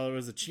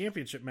was a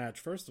championship match.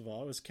 First of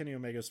all, it was Kenny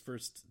Omega's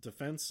first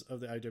defense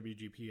of the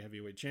IWGP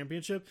Heavyweight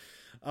Championship,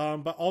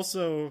 but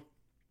also,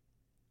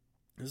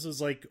 this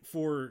was like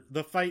for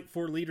the fight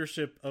for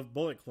leadership of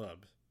Bullet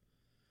Club.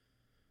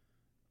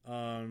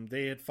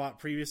 They had fought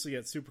previously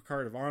at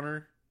Supercard of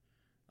Honor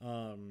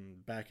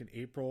back in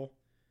April,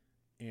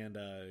 and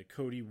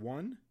Cody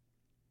won.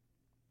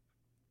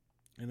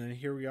 And then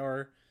here we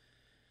are.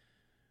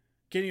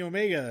 Kenny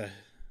Omega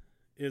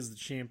is the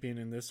champion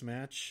in this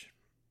match,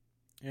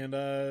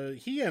 and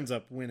he ends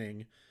up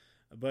winning,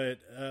 but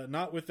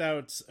not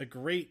without a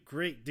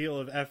great deal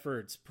of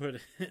effort put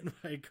in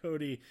by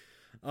Cody.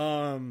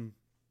 The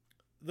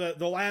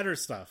ladder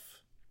stuff.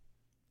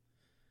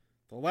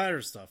 The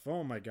ladder stuff.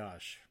 Oh my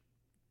gosh.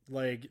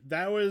 Like,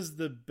 that was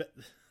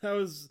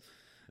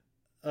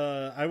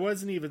I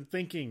wasn't even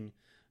thinking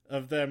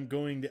of them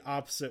going the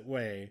opposite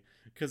way,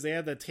 because they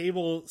had the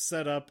table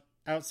set up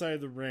outside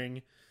the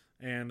ring,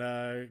 and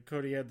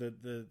Cody had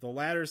the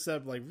ladder set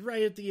up like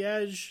right at the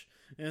edge,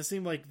 and it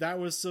seemed like that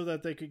was so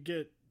that they could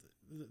get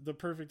the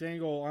perfect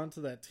angle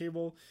onto that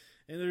table,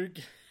 and they're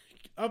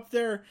up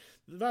there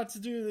about to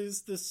do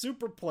this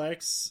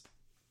superplex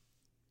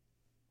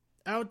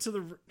out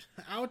to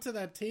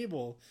that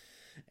table,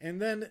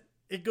 and then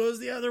it goes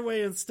the other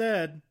way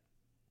instead,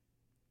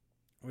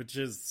 which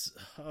is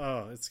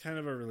it's kind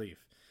of a relief.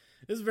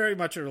 It's very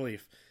much a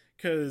relief,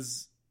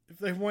 because if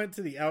they went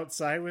to the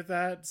outside with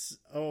that,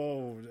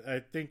 I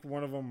think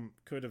one of them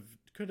could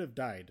have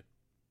died.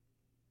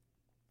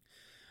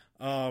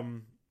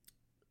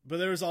 But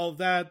there was all of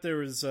that. There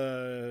was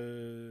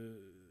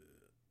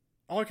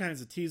all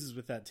kinds of teases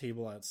with that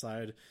table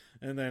outside,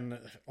 and then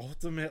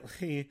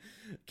ultimately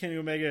Kenny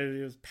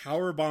Omega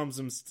power bombs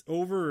him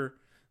over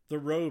the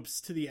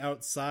ropes to the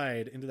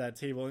outside into that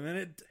table, and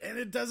then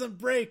it doesn't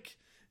break.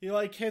 He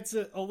like hits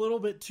it a little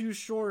bit too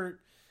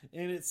short,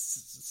 and it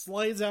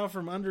slides out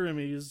from under him.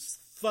 He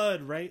just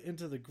thud right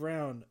into the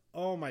ground.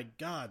 Oh my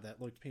god,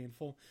 that looked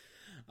painful.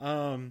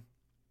 But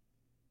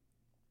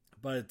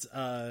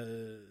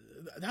that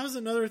was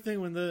another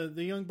thing when the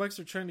Young Bucks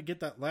are trying to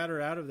get that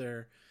ladder out of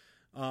there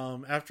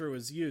after it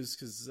was used,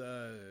 because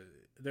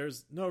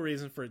there's no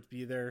reason for it to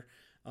be there.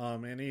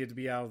 It needed to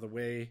be out of the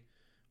way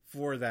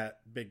for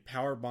that big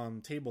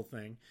powerbomb table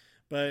thing.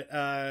 But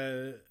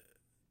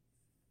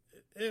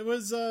it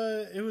was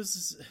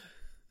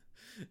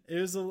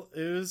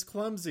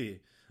clumsy.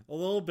 a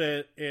little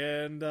bit,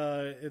 and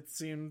it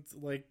seemed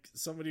like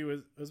somebody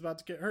was about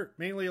to get hurt,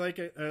 mainly like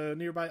a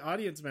nearby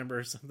audience member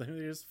or something.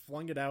 They just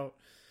flung it out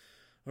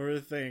over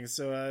the thing.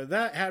 So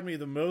that had me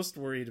the most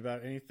worried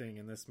about anything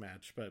in this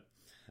match. But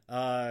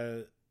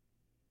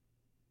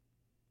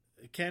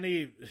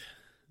Kenny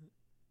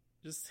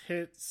just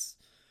hits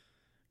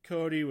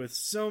Cody with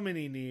so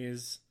many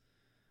knees,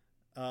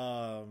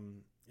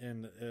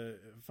 and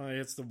finally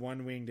hits the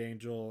one-winged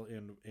angel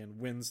and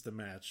wins the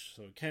match.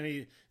 So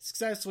Kenny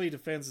successfully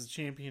defends his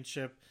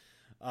championship.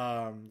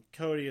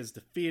 Cody is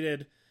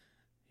defeated.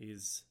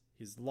 He's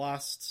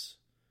lost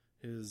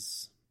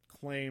his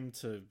claim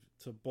to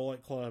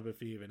Bullet Club, if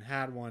he even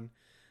had one.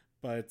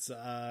 But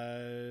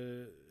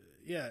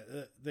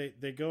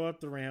they go up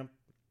the ramp.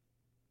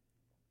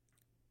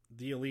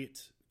 The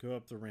Elite go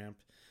up the ramp.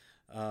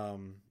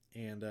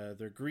 And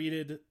they're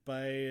greeted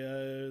by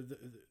the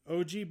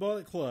OG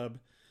Bullet Club.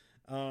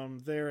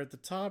 They're at the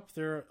top.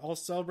 They're all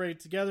celebrating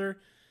together.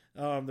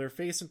 They're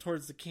facing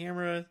towards the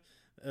camera.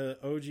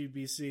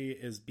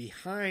 OGBC is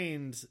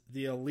behind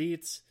the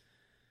Elite.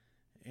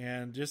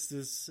 And just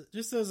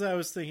as I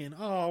was thinking,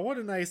 oh, what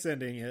a nice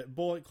ending.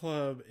 Bullet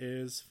Club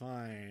is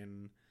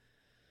fine.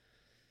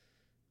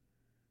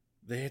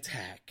 They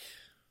attack.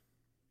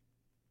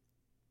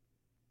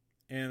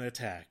 And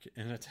attack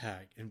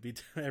and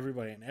beat down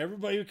everybody. And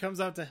everybody who comes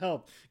out to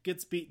help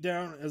gets beat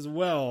down as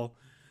well.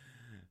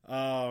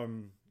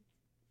 Man.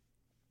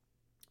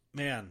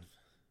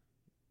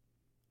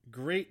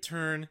 Great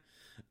turn.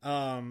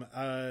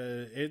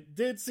 It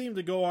did seem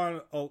to go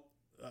on a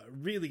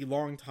really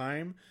long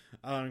time,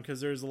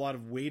 because there's a lot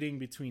of waiting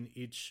between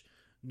each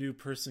new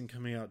person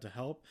coming out to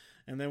help.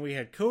 And then we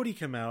had Cody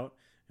come out,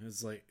 and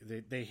it's like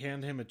they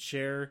hand him a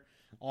chair,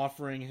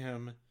 offering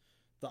him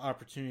the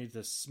opportunity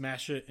to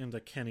smash it into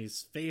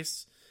Kenny's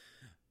face,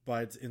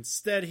 but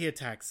instead he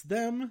attacks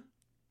them,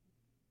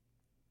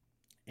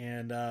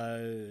 and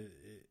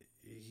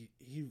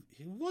he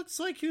looks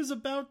like he was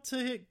about to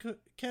hit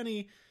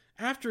Kenny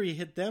after he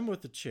hit them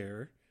with the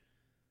chair.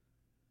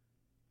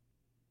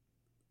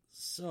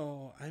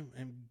 So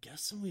I'm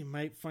guessing we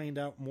might find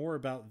out more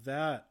about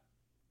that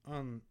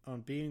on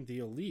Being the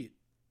Elite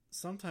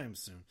sometime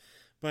soon,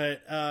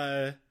 but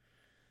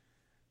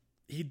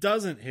he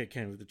doesn't hit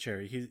Kenny with the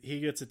chair. He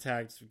gets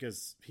attacked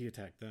because he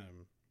attacked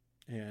them.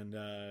 And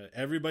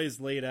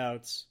everybody's laid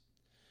out.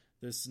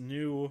 This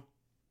new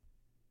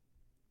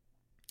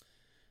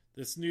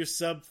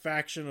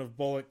sub-faction of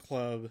Bullet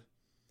Club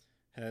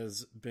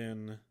has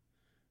been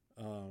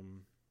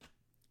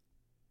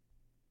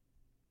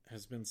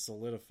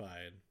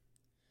solidified.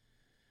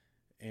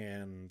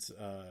 And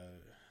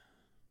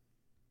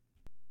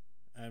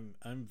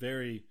I'm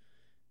very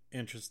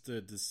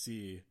interested to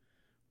see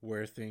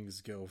where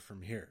things go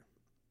from here.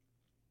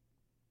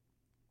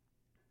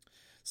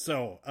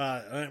 So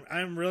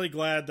I'm really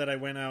glad that I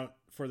went out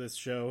for this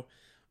show.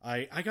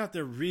 I got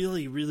there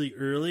really, really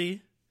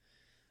early.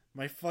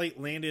 My flight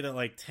landed at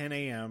like 10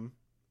 a.m.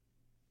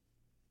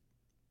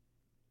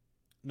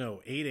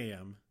 No, 8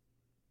 a.m.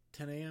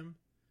 10 a.m.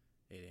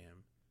 8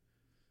 a.m.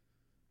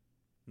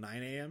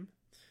 9 a.m.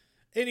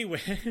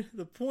 Anyway,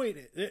 the point,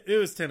 it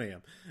was 10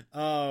 a.m.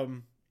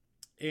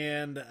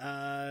 And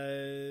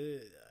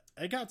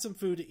I got some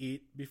food to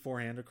eat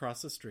beforehand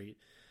across the street.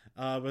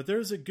 But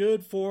there's a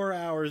good 4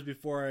 hours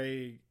before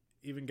I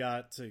even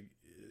got to,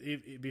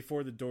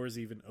 before the doors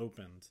even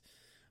opened.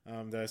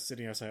 That I was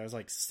sitting outside. I was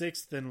like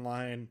 6th in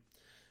line,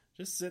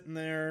 just sitting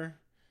there,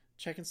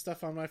 checking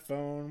stuff on my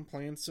phone,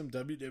 playing some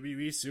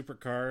WWE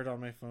Supercard on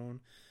my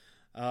phone.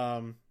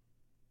 And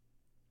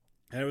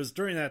it was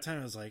during that time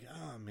I was like,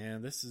 oh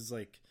man, this is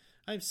like,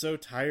 I'm so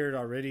tired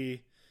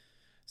already.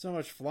 So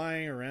much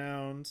flying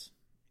around.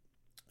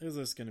 Is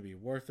this going to be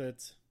worth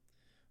it?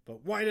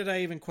 But why did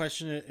I even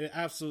question it? It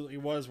absolutely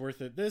was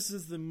worth it. This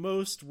is the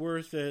most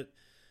worth it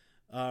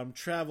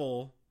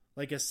travel,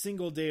 like a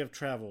single day of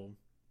travel.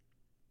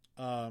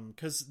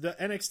 Because the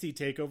NXT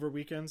TakeOver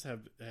weekends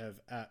have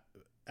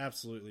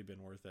absolutely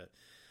been worth it.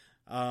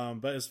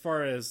 But as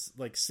far as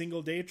like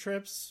single day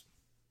trips,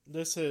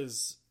 this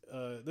is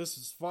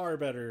far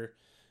better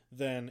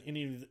than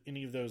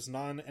any of those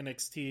non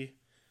NXT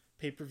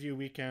pay-per-view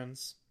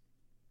weekends.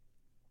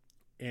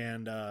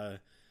 And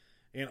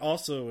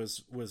also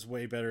was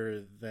way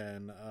better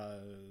than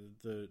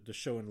the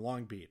show in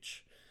Long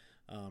Beach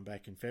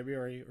back in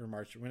February or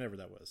March, whenever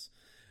that was.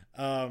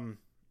 I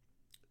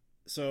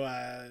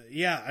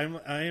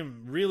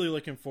am really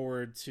looking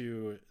forward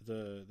to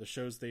the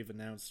shows they've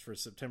announced for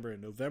September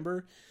and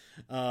November.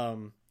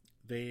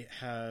 They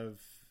have,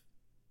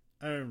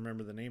 I don't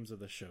remember the names of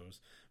the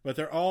shows, but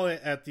they're all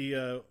at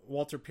the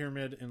Walter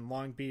Pyramid in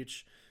Long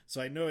Beach,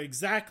 so I know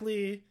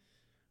exactly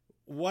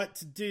what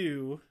to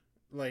do,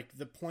 like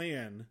the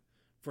plan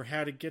for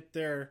how to get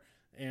there.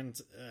 And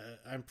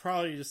I'm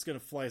probably just going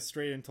to fly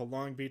straight into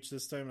Long Beach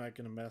this time. I'm not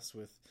going to mess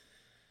with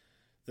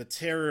the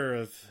terror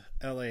of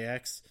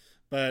LAX.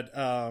 But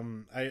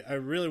I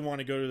really want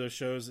to go to those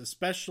shows,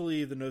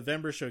 especially the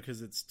November show,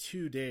 because it's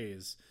 2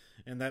 days,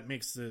 and that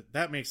makes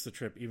the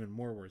trip even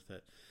more worth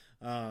it.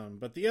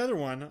 But the other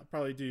one, I'll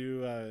probably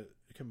do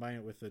combine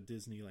it with the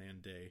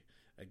Disneyland Day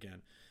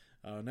again.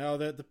 Now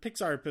that the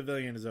Pixar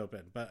Pavilion is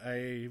open, but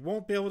I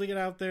won't be able to get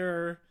out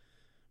there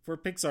for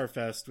Pixar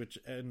Fest, which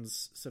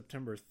ends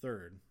September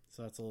 3rd.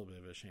 So that's a little bit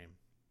of a shame.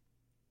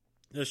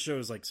 This show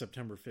is like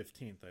September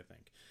 15th, I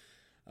think.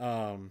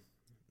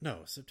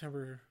 No,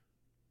 September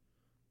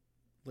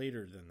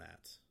later than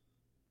that.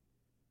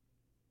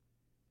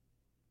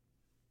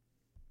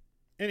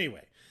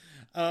 Anyway,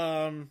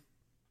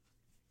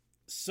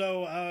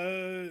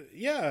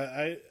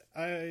 yeah,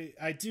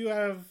 I do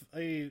have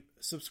a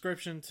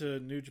subscription to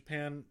New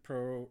Japan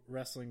Pro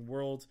Wrestling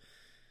World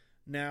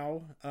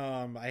now.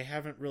 I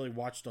haven't really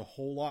watched a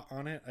whole lot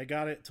on it. I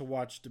got it to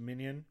watch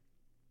Dominion,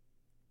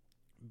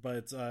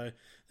 but I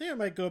think I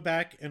might go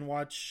back and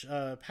watch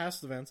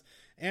past events.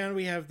 And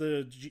we have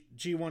the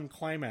G1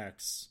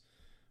 Climax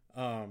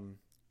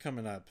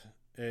coming up.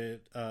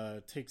 It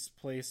takes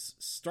place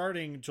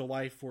starting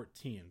July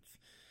 14th.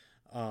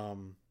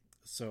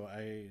 So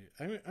I'm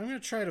going to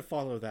try to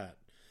follow that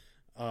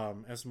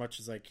as much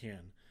as I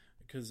can,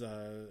 because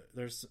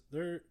there's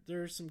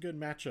some good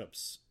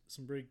matchups,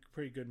 some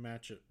pretty good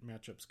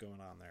matchups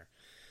going on there.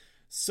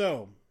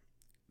 So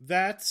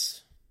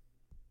that's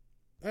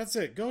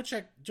it. Go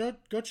check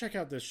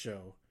out this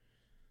show.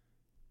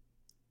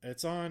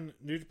 It's on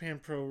New Japan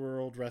Pro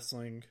World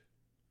Wrestling.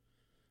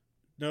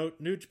 No,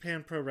 New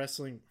Japan Pro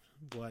Wrestling.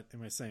 What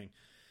am I saying?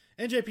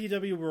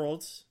 NJPW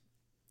World.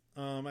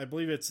 I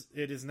believe it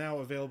is now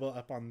available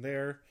up on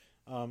there.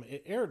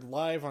 It aired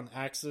live on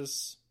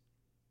Axis.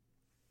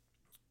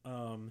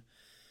 But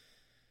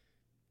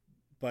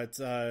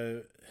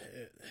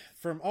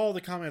from all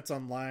the comments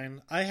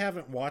online, I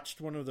haven't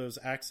watched one of those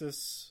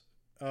Axis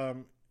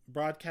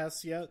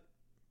broadcasts yet.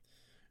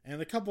 And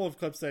the couple of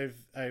clips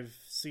I've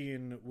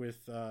seen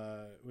with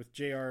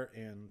JR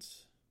and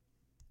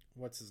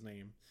what's his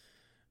name,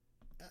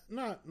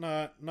 not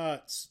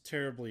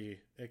terribly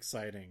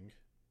exciting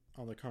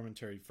on the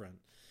commentary front.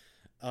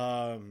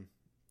 And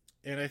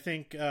I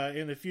think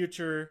in the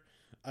future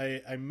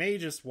I may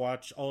just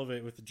watch all of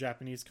it with the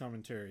Japanese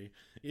commentary,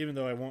 even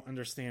though I won't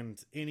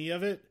understand any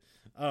of it.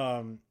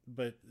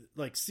 But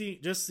like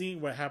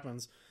seeing what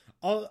happens,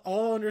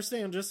 I'll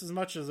understand just as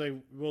much as I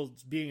will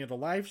being at a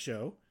live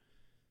show,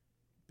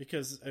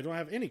 because I don't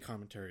have any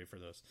commentary for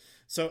those.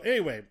 So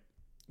anyway,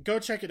 go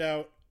check it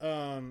out.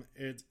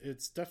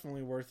 It's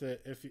definitely worth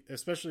it,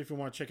 especially if you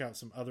want to check out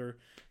some other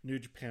New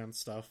Japan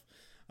stuff.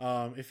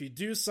 If you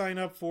do sign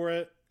up for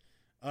it,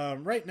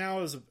 right now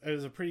is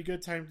a pretty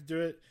good time to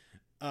do it.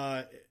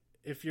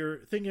 If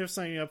you're thinking of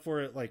signing up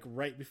for it like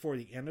right before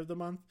the end of the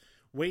month,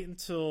 wait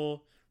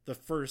until the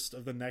first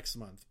of the next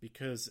month,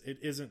 because it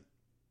isn't.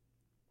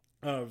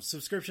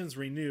 Subscriptions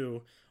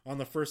renew on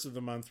the first of the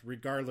month,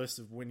 regardless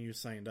of when you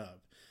signed up.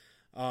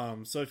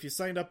 So if you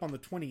signed up on the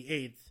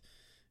 28th,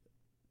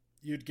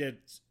 you'd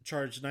get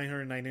charged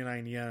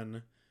 999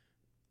 yen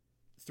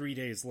 3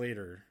 days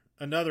later.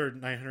 Another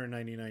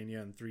 999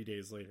 yen 3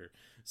 days later.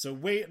 So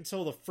wait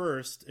until the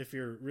first if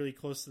you're really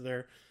close to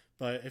there.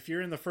 But if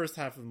you're in the first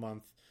half of the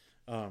month,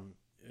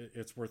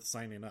 it's worth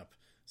signing up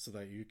so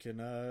that you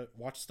can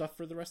watch stuff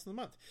for the rest of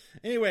the month.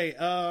 Anyway,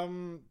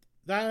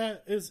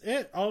 that is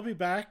it. I'll be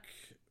back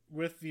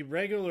with the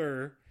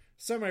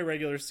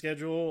semi-regular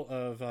schedule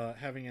of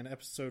having an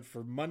episode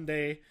for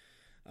Monday.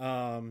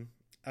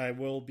 I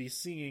will be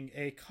seeing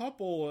a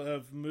couple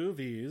of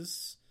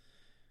movies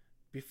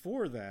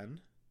before then.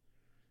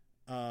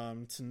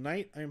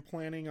 Tonight I'm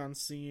planning on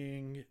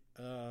seeing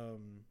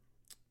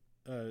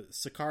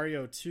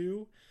Sicario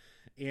 2,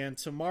 and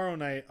tomorrow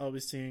night I'll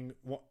be seeing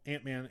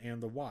Ant-Man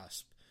and the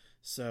Wasp.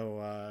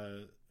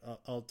 So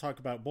I'll talk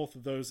about both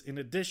of those in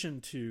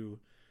addition to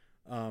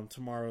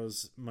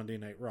tomorrow's Monday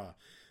Night Raw.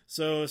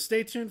 So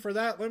stay tuned for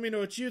that. Let me know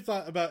what you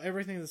thought about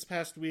everything this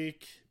past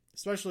week,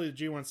 especially the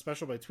G1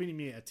 special, by tweeting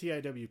me at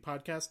TIW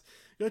Podcast.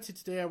 Go to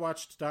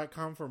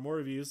todayiwatched.com for more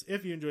reviews.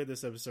 If you enjoyed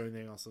this episode or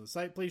anything else on the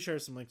site, please share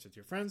some links with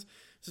your friends.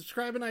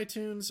 Subscribe in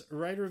iTunes,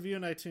 write a review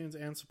in iTunes,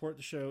 and support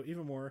the show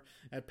even more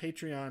at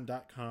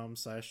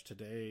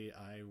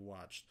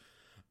patreon.com/todayiwatched.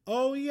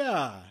 Oh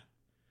yeah,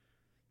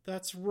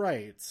 that's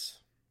right.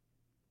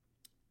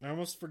 I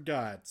almost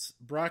forgot.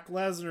 Brock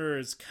Lesnar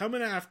is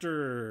coming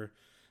after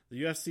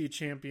the UFC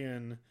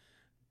champion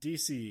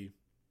DC.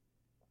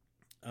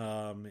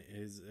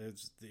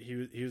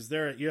 He was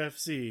there at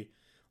UFC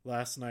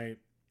last night,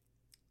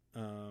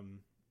 and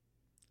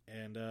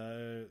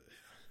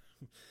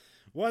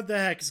what the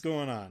heck is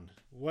going on?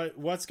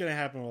 What's going to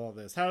happen with all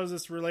this? How does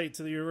this relate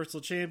to the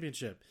Universal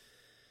Championship?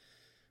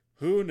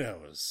 Who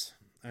knows?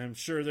 I'm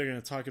sure they're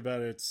going to talk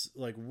about it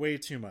like way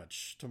too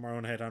much tomorrow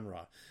night on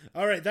Raw.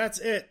 All right, that's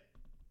it.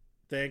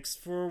 Thanks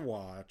for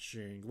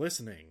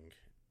listening.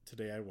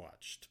 Today I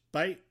watched.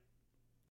 Bye.